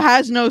think it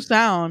has no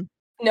sound.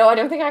 No, I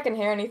don't think I can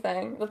hear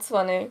anything. That's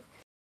funny.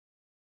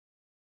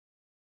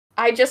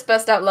 I just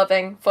burst out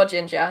loving for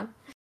Ginger.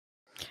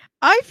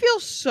 I feel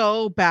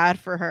so bad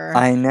for her.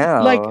 I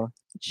know. Like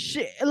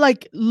she,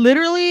 like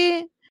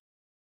literally,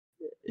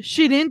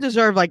 she didn't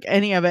deserve like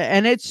any of it,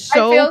 and it's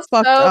so I feel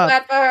fucked so up.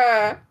 bad for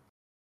her.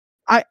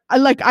 I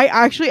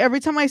actually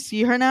every time I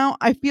see her now,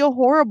 I feel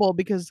horrible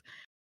because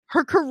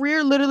her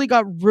career literally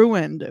got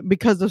ruined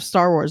because of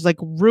Star Wars, like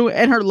ruined,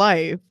 and her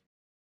life.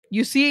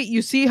 You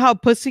see how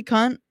pussy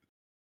cunt.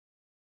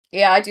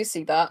 Yeah, I do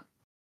see that.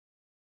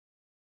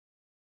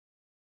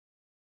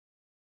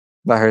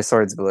 But her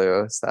sword's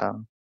blue,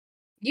 so.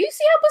 You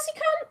see how pussy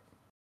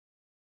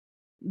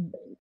cunt?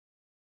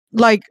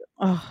 Like,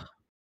 ugh.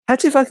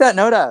 How'd you fuck that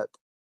note up?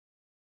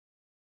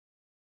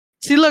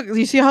 See, look,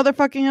 you see how they're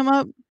fucking him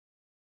up?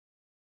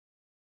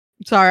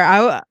 Sorry,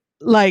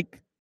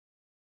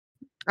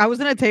 I was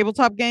in a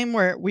tabletop game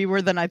where we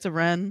were the Knights of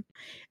Ren,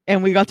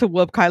 and we got to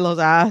whoop Kylo's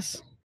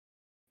ass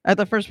at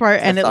the first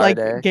part, and it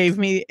like gave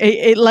me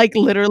it like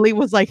literally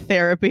was like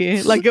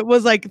therapy. Like it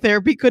was like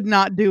therapy could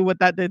not do what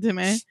that did to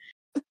me.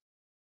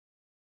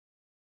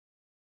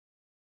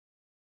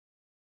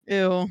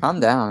 Ew. Calm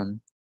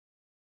down.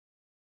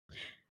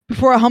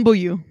 Before I humble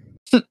you.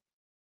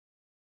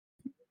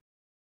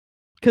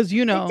 Because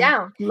you know, sit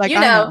down. like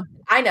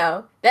I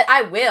know that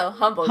I will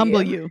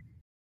humble you.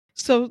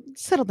 So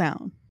settle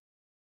down.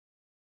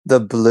 The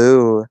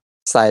blue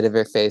side of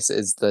her face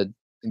is the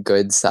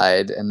good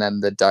side, and then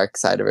the dark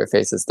side of her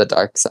face is the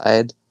dark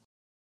side.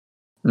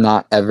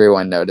 Not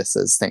everyone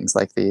notices things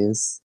like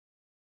these.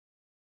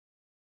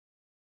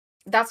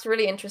 That's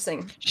really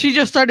interesting. She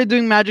just started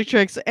doing magic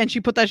tricks, and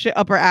she put that shit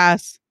up her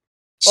ass.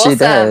 She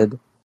did.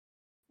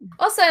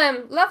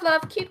 Awesome.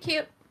 Love.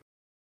 Cute.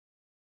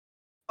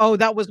 Oh,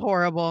 that was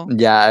horrible.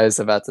 Yeah, I was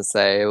about to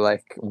say,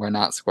 like, we're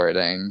not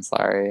squirting.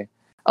 Sorry.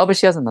 Oh, but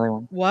she has another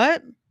one.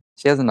 What?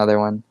 She has another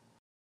one.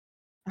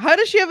 How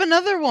does she have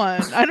another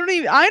one? I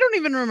don't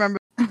even remember.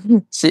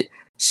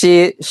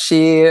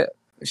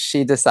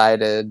 She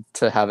decided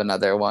to have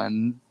another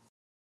one.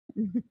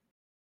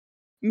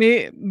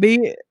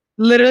 me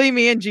literally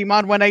me and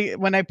Gmod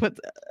when I put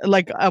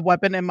like a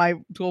weapon in my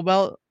tool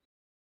belt,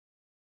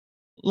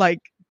 like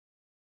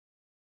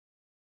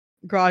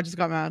girl, I just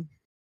got mad.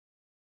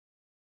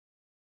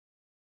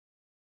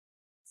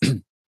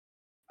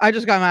 I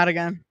just got mad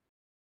again.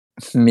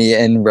 Me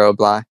in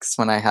Roblox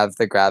when I have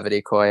the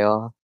gravity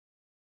coil.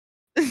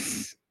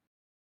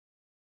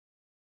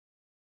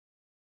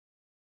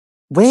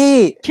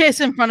 Wait! Kiss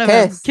in front of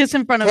him. Kiss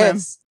in front of him.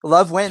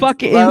 Love wins.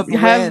 Fuck it. Love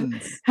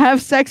wins.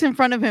 Have sex in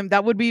front of him.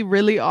 That would be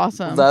really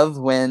awesome. Love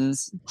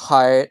wins.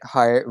 Heart,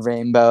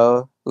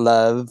 rainbow,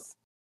 love.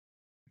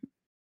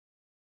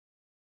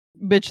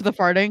 Bitch the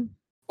farting.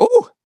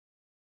 Ooh!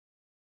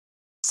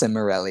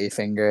 Cimorelli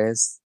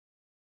fingers.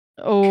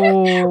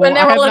 Oh, I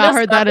have not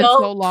heard that in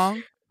so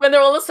long. When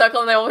they're all in a circle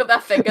and they all put their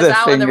fingers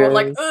out and they're all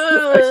like,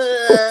 ugh.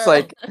 It's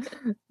like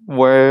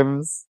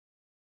worms.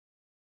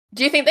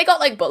 Do you think they got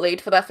like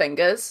bullied for their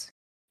fingers?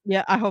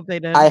 Yeah, I hope they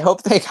did. I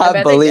hope they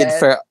got bullied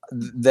for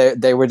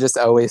they were just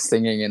always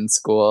singing in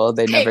school.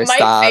 They never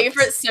stopped. My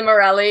favorite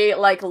Cimorelli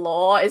like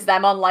lore is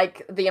them on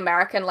like the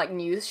American like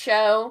news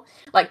show,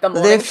 like the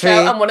morning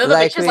show, and one of the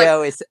bitches like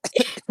always...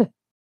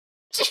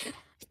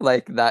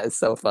 like that is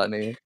so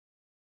funny.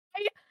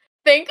 I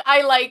think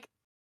I like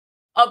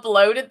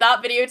uploaded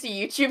that video to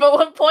YouTube at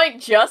one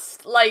point,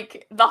 just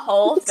like the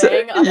whole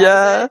thing.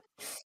 Yeah.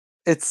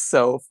 It's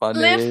so funny.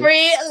 Live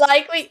free,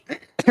 like we.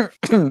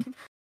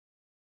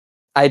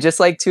 I just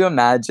like to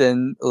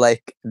imagine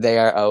like they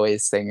are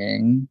always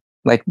singing,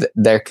 like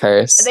they're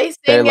cursed. They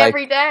sing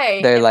every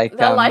day. They're like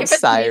their life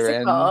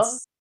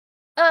sirens.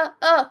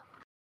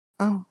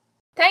 Oh.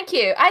 Thank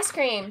you, ice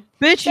cream.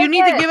 Bitch, you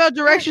need to give out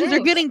directions. They're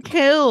getting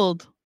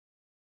killed.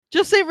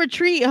 Just say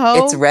retreat,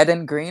 ho. It's red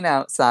and green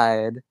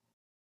outside.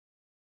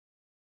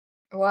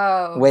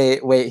 Whoa.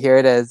 Wait, here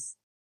it is.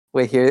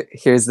 Wait,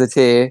 here's the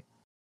tea.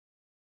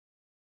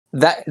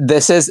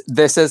 This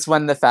is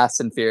when the Fast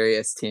and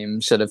Furious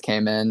team should have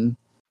came in.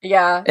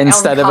 Yeah.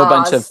 Instead of a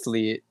bunch of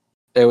fleet,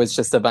 it was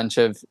just a bunch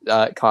of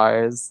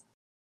cars.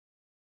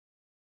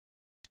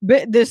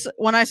 But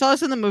when I saw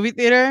this in the movie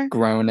theater,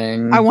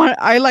 groaning.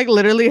 I like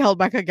literally held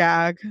back a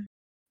gag.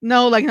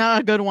 No, like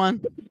not a good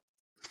one.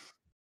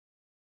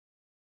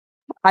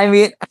 I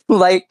mean,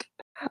 like,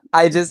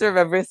 I just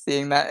remember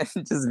seeing that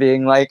and just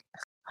being like,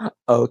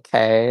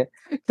 okay.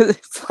 Because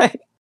it's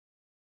like,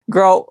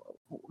 girl,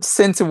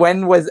 since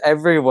when was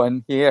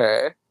everyone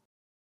here?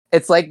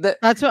 It's like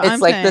That's what it's I'm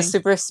like saying. the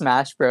Super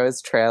Smash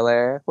Bros.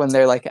 Trailer when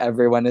they're like,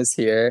 everyone is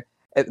here.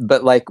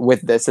 But like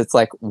with this, it's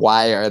like,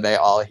 why are they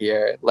all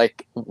here?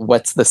 Like,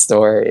 what's the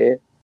story?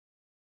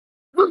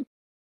 Vote!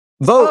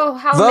 Oh,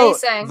 how vote!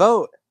 amazing.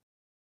 Vote!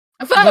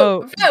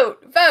 Vote.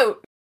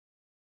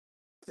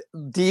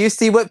 Do you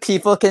see what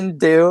people can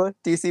do?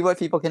 Do you see what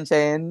people can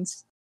change?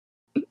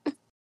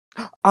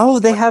 Oh,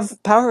 they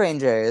have Power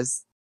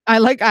Rangers. I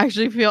like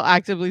actually feel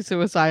actively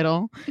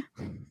suicidal.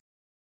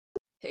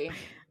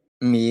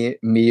 Me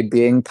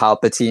being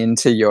Palpatine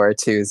to your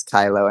twos,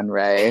 Kylo and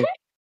Rey.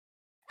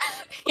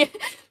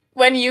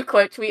 When you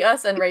quote tweet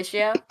us and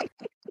ratio.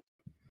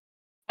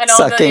 And all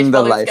Sucking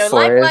the life life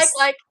force.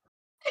 like.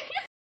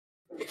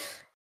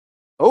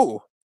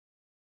 Oh.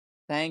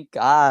 Thank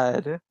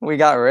God. We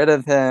got rid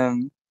of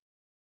him.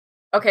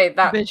 Okay,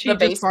 that Bitch, the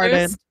bass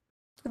boost.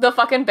 The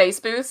fucking bass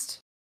boost.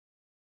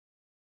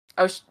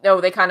 Oh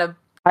no, they kind of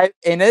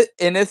In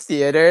a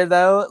theater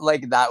though,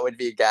 like that would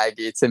be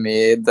gaggy to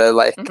me. The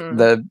like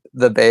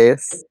the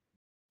bass.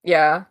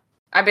 Yeah.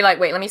 I'd be like,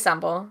 wait, let me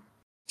sample.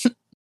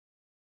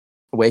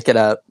 Wake it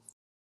up.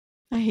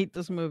 I hate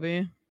this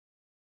movie.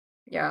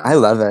 Yeah. I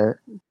love it.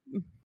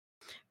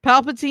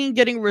 Palpatine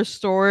getting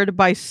restored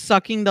by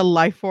sucking the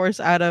life force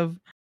out of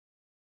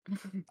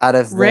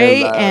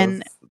Rey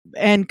and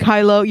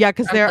Kylo. Yeah,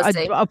 because they're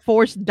Pussy. a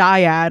force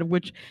dyad,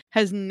 which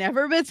has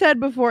never been said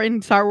before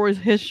in Star Wars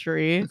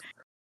history.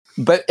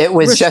 But it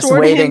was just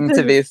Restored waiting him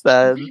to be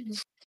said.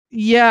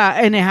 Yeah,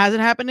 and it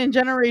hasn't happened in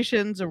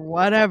generations or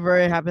whatever.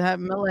 It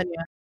happened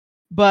millennia.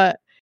 But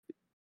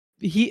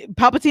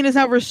Palpatine is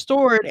now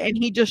restored, and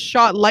he just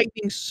shot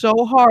lightning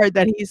so hard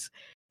that he's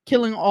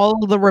killing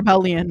all the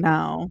rebellion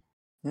now.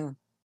 Yeah.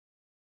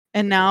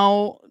 And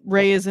now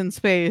Rey is in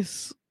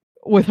space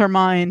with her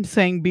mind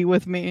saying, "Be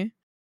with me."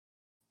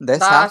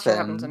 This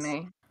happened to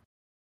me.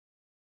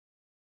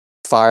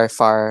 Far,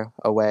 far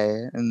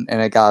away in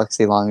a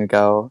galaxy long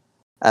ago,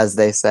 as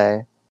they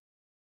say.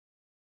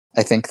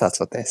 I think that's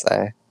what they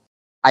say.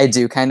 I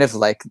do kind of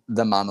like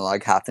the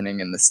monologue happening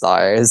in the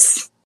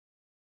stars.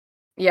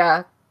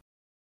 Yeah.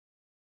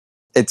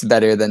 It's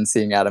better than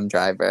seeing Adam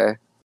Driver.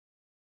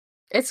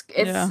 It's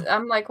Yeah.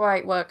 I'm like,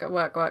 wait, work.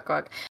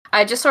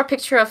 I just saw a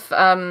picture of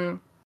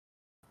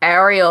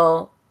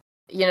Ariel,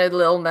 you know, the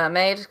Little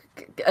Mermaid,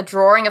 a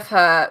drawing of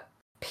her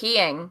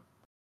peeing.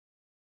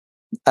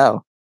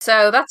 Oh.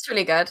 So that's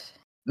really good.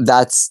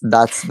 That's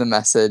the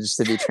message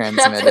to be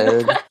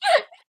transmitted.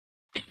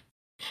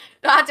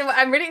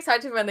 I'm really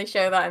excited when they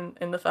show that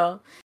in the film.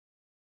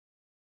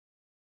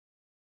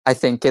 I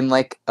think in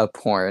like a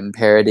porn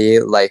parody,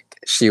 like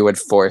she would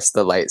force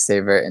the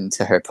lightsaber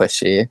into her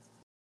pushy.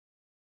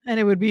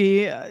 And it would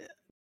be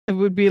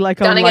like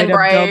Stunning a light and up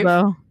brave.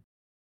 dildo.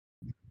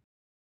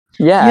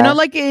 Yeah. You know,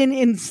 like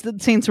in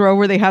Saints Row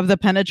where they have the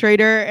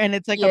penetrator and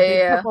it's like a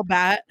big purple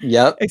bat.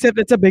 Yep. Except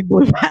it's a big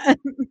blue bat,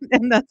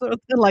 and that's what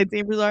the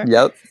lightsabers are.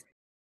 Yep.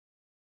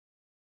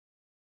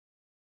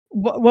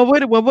 What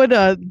would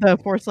the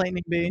force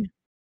lightning be?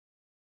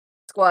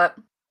 Squirt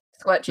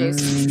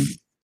juice.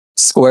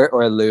 Squirt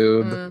or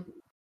lube.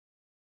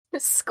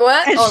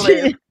 Squirt or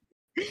lube.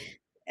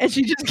 And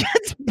she just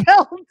gets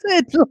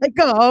belted like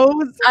a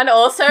hose. And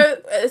also,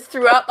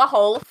 throughout the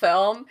whole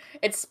film,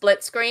 it's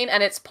split screen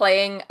and it's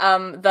playing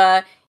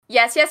the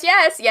yes, ice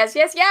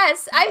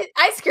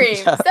cream,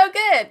 Yeah. so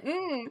good.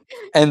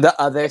 And the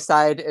other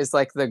side is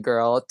like the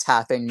girl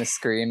tapping the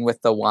screen with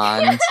the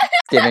wand,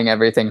 giving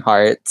everything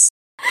hearts.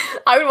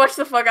 I would watch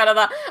the fuck out of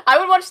that. I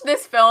would watch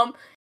this film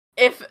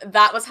if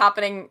that was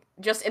happening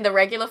just in the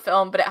regular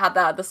film, but it had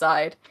that at the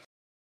side.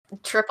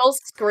 Triple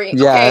screen.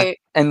 Yeah, okay.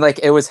 And like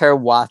it was her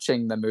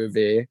watching the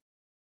movie.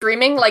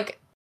 Streaming like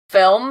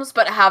films,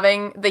 but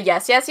having the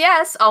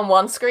yes on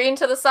one screen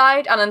to the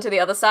side, and then to the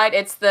other side,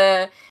 it's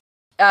the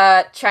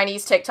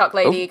Chinese TikTok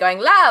lady going,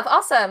 love,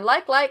 awesome,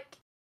 like.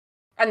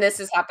 And this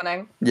is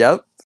happening.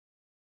 Yep.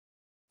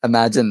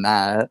 Imagine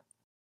that.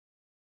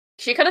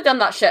 She could have done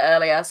that shit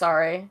earlier,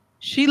 sorry.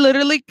 She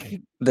literally...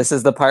 This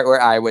is the part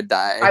where I would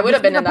die. I would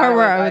have been in the part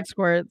where I would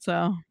squirt,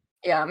 so...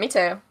 Yeah, me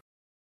too.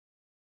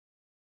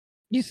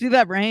 You see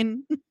that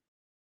rain?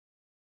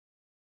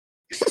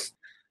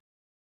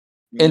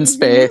 In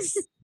space.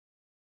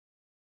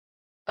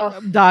 Oh.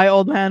 Die,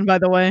 old man, by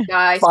the way.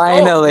 Die.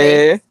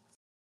 Finally.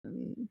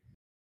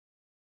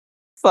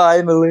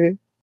 Finally.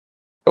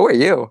 Who are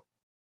you?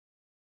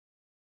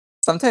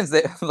 Sometimes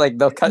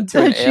they'll cut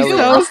to an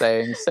alien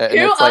saying shit, and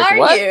Who it's like, are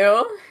what?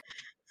 you?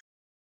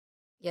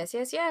 Yes.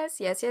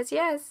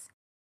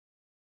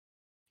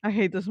 I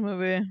hate this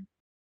movie.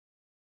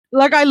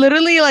 Like, I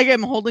literally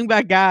am holding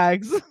back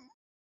gags.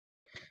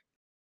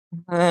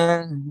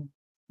 Yeah,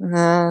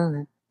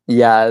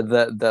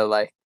 the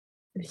like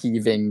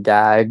heaving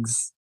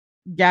gags.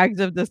 Gags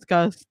of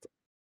disgust.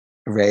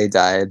 Ray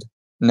died.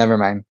 Never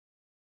mind.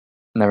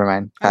 I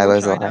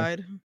wish Kylo's I alive.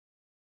 died.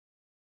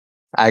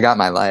 I got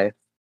my life.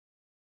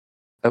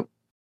 Oh.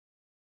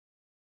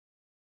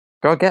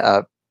 Girl, get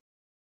up.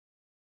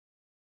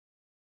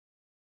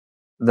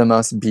 The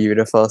most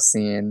beautiful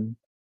scene.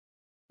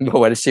 But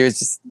what if she was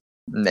just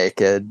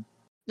naked?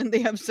 And they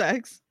have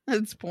sex.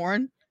 It's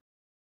porn.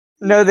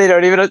 No, they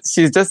don't even.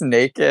 She's just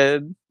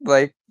naked.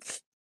 Like,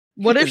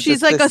 What if it's she's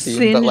just like a this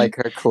scene, but singed? like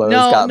her clothes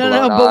No, got no,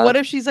 blown no. off. But what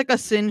if she's like a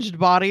singed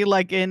body,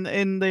 like in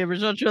the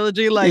original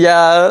trilogy, like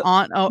yeah,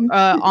 Aunt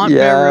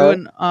Yeah. Beru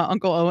and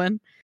Uncle Owen?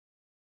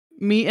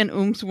 Me and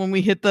Ooms when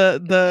we hit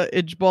the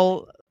itch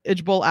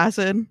bowl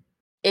acid.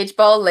 H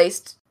ball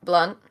laced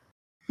blunt.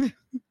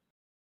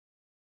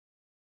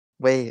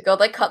 wait. God,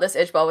 like cut this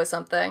itch ball with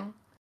something.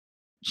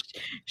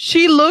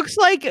 She looks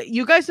like,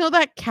 you guys know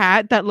that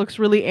cat that looks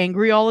really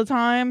angry all the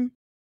time?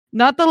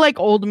 Not the like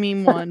old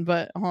meme one,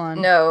 but hold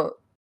on. No.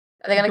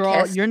 Are they gonna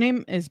Girl, kiss? your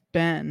name is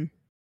Ben.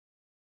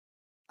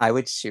 I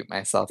would shoot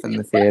myself in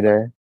the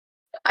theater,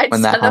 I'd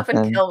when that stand up and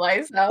happened. kill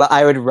myself. but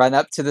I would run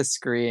up to the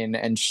screen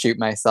and shoot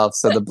myself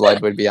so the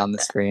blood would be on the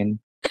screen.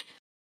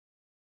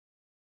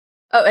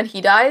 Oh, and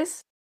he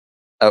dies?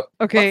 Okay,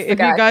 What's the if you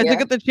gag guys here?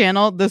 look at the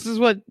channel, this is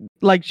what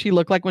like she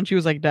looked like when she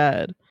was like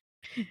dead.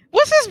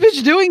 What's this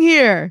bitch doing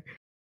here?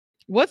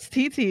 What's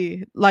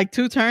TT? Like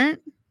two turn?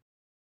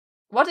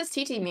 What does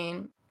TT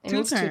mean? It Two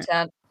means turn.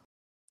 210.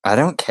 I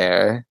don't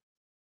care.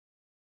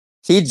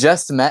 He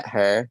just met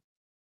her.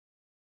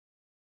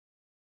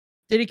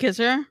 Did he kiss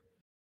her?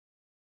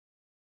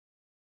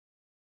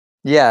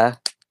 Yeah.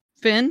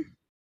 Finn?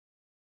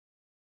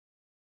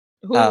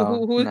 Who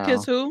Oh, who no.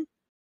 kissed who?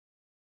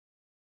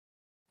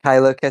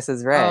 Kylo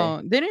kisses Rey.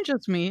 Oh, they didn't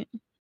just meet.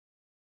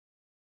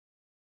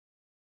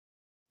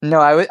 No,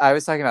 I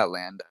was talking about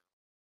Lando.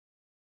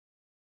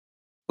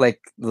 Like,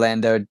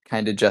 Lando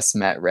kind of just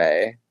met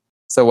Rey.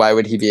 So why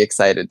would he be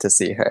excited to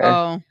see her?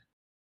 Oh.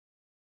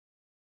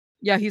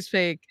 Yeah, he's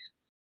fake.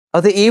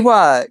 Oh, the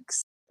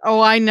Ewoks!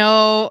 Oh, I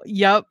know.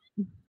 Yep.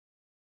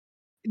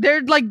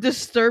 They're like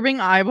disturbing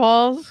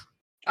eyeballs.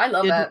 I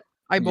love it.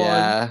 Eyeball.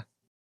 Yeah.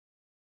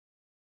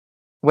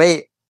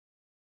 Wait,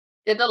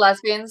 Did the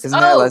lesbians... isn't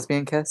there a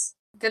lesbian kiss?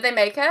 Did they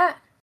make it?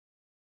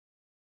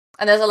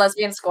 And there's a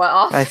lesbian squirt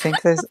off. I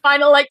think there's... The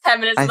final, like,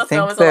 10 minutes I of the think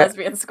film is a there-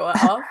 lesbian squirt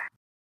off.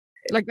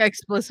 Like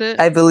explicit.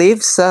 I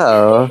believe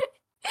so.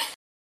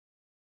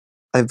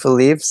 I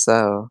believe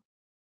so.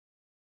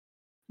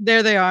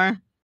 There they are.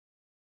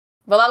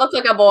 Well, that looked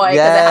like a boy, because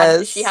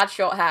Yes. she had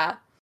short hair.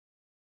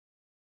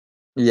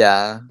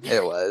 Yeah,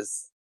 it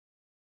was.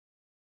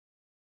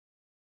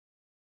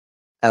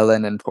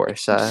 Ellen and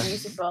Portia.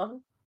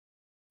 Beautiful.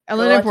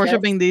 Ellen and Portia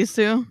Gorgeous. being these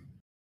two.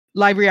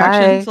 Live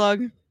reaction Hi.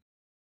 slug.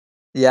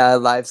 Yeah,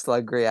 live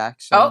slug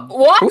reaction. Oh,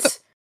 what?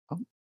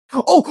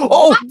 Oh!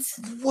 What?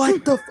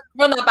 What the?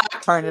 Run that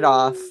back. Turn it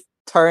off.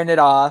 Turn it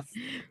off.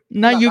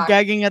 Not Not you back.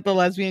 gagging at the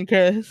lesbian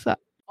kiss.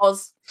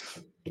 Pause.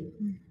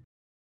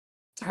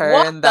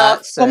 Turn the that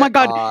f- shit Oh my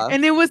god! off.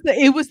 And it was the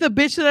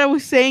bitch that I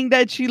was saying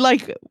that she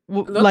like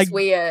Looks like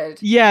weird.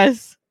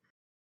 yes,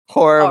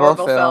 Horrible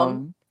horrible film.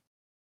 film.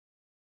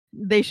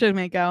 they should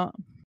make out.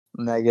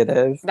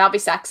 Negative. That'd be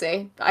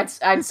sexy.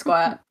 I'd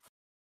squirt.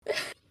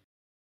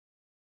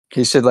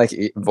 He should like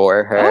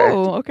vor her.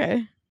 Oh,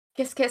 okay.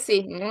 Kiss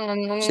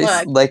kissy.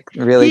 She's like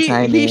really He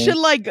tiny. should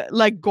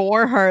like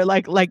gore her,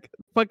 like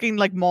fucking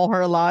like maul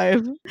her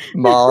alive.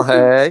 Maul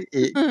her,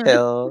 eat,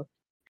 kill.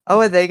 Oh,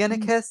 are they gonna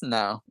kiss?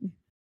 No.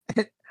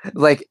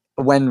 Like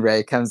when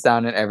Rey comes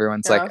down and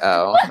everyone's like,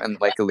 No. oh,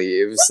 and like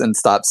leaves and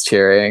stops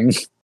cheering.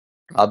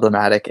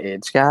 Problematic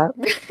age gap.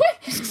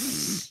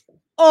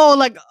 Oh,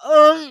 like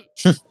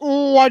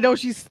oh, I know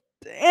she's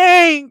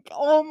stank.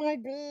 Oh my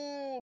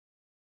god.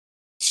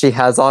 She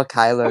has all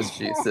Kylo's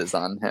juices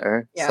on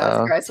her. Yeah, so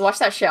that's gross. Watch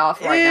that shit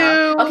off right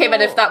now. Okay,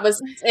 but if that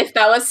was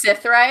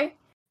Sith Ray,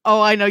 Oh,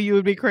 I know you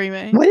would be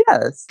creaming. well,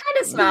 yes. kind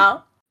of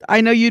smell.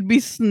 I know you'd be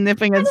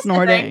sniffing and Kinda sniffing.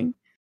 snorting.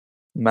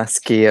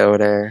 Musky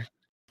odor.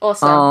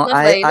 Awesome. Oh,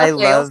 Lovely,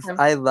 lovely, awesome.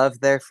 I love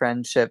their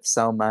friendship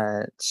so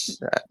much.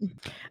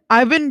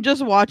 I've been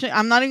just watching.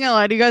 I'm not even gonna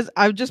lie to you guys.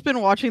 I've just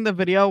been watching the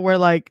video where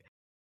like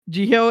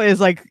Jihyo is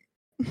like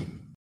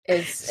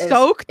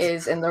soaked?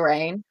 is in the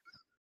rain.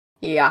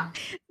 Yeah.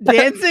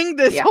 dancing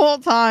this Yeah. whole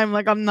time.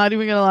 Like I'm not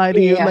even gonna lie to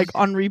you. Yeah. Like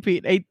on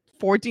repeat, a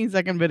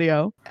 14-second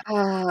video.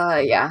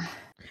 Yeah.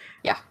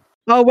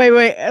 Oh wait.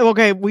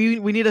 Okay, we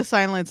need a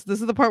silence.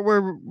 This is the part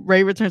where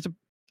Rey returns to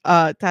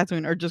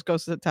Tatooine or just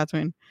goes to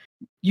Tatooine.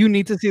 You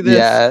need to see this.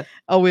 Yeah.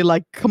 Oh, we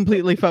like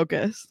completely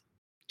focused.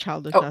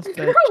 Childish Oh. ass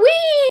bitch.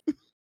 Whee!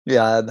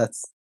 Yeah,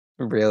 that's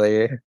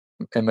really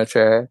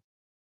immature.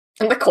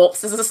 And the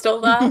corpses are still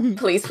there.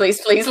 Please,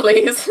 please, please,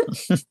 please.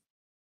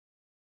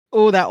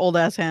 Oh, that old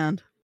ass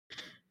hand.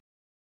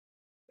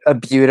 A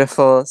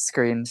beautiful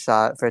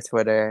screenshot for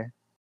Twitter.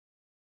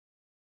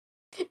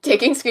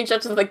 Taking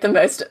screenshots of like the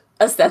most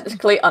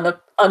aesthetically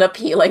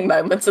unappealing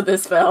moments of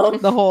this film.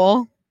 The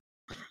whole.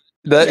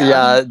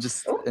 Yeah,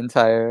 just Ooh.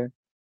 entire.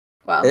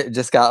 Wow. It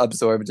just got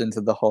absorbed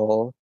into the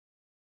whole.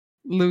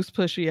 Loose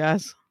pushy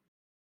ass.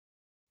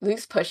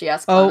 Luke's pushy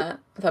ass Oh, planet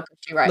with her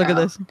pushy right Look now.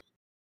 at this.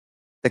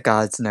 The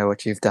gods know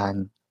what you've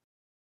done.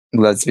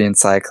 Lesbian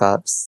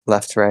Cyclops,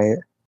 left, right.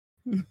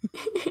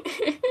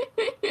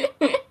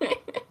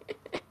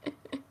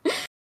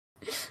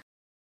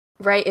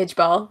 Right,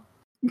 Idgeball.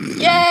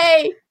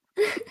 Yay!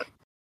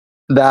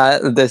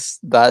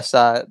 That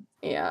shot.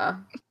 Yeah.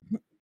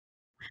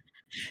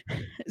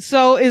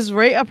 So is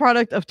Ray a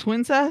product of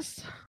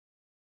twincest?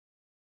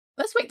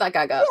 Let's wake that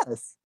gag up.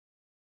 Yes.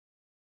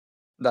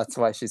 That's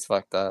why she's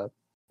fucked up.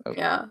 Okay.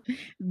 Yeah.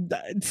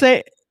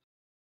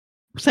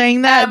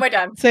 Saying that, we're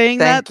done. saying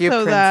Thank that you,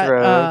 so Prince that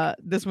Rogue.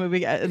 this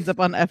movie ends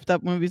up on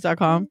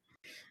fedupmovies.com.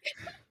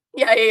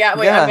 Yeah.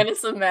 Wait, Yeah. I'm gonna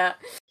submit.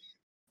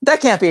 That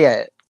can't be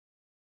it.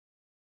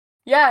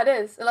 Yeah, it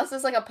is. Unless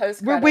there's like a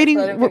post. We're waiting.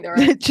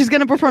 She's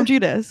gonna perform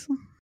Judas.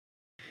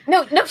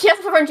 No, she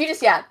hasn't performed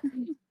Judas yet.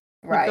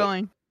 Right. Keep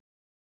going.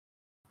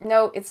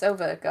 No, it's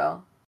over,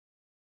 girl.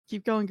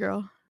 Keep going,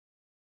 girl.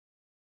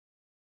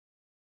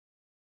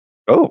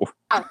 Oh.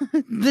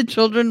 The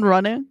children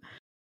running.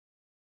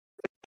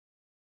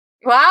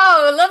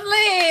 Wow,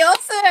 lovely,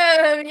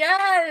 awesome,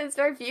 yes,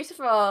 very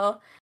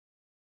beautiful.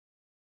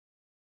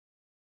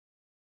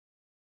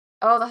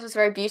 Oh, that was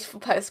very beautiful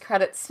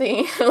post-credits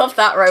scene. I love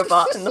that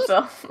robot in the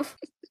film.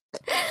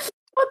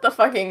 What the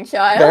fucking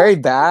child? Very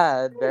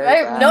bad.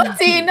 Very bad.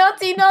 Naughty.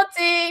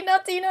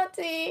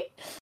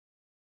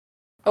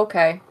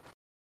 Okay.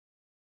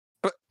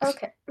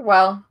 Okay,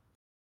 well.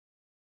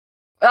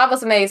 That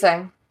was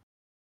amazing.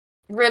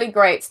 Really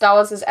great. Star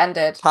Wars has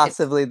ended.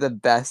 Possibly the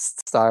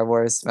best Star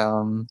Wars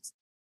film.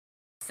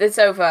 It's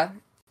over.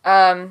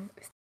 Our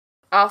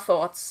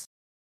thoughts.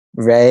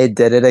 Ray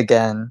did it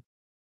again.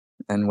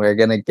 And we're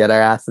gonna get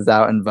our asses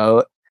out and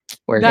vote.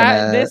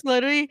 This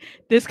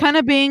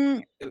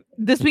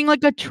being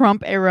like a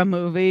Trump era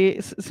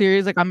movie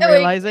series, like I'm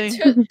realizing.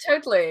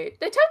 Totally.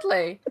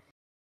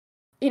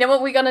 You know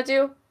what we're gonna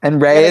do?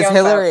 And Ray is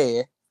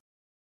Hillary.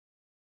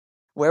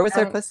 Where was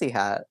her pussy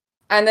hat?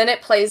 And then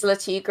it plays La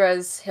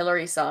Tigra's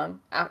Hillary song,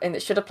 and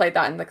it should have played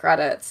that in the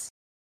credits.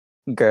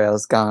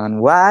 Girls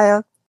Gone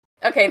Wild.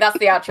 Okay, that's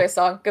the outro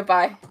song.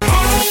 Goodbye. Hey,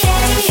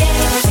 hey,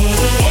 hey,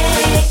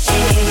 hey,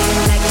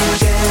 hey, like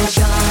a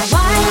girl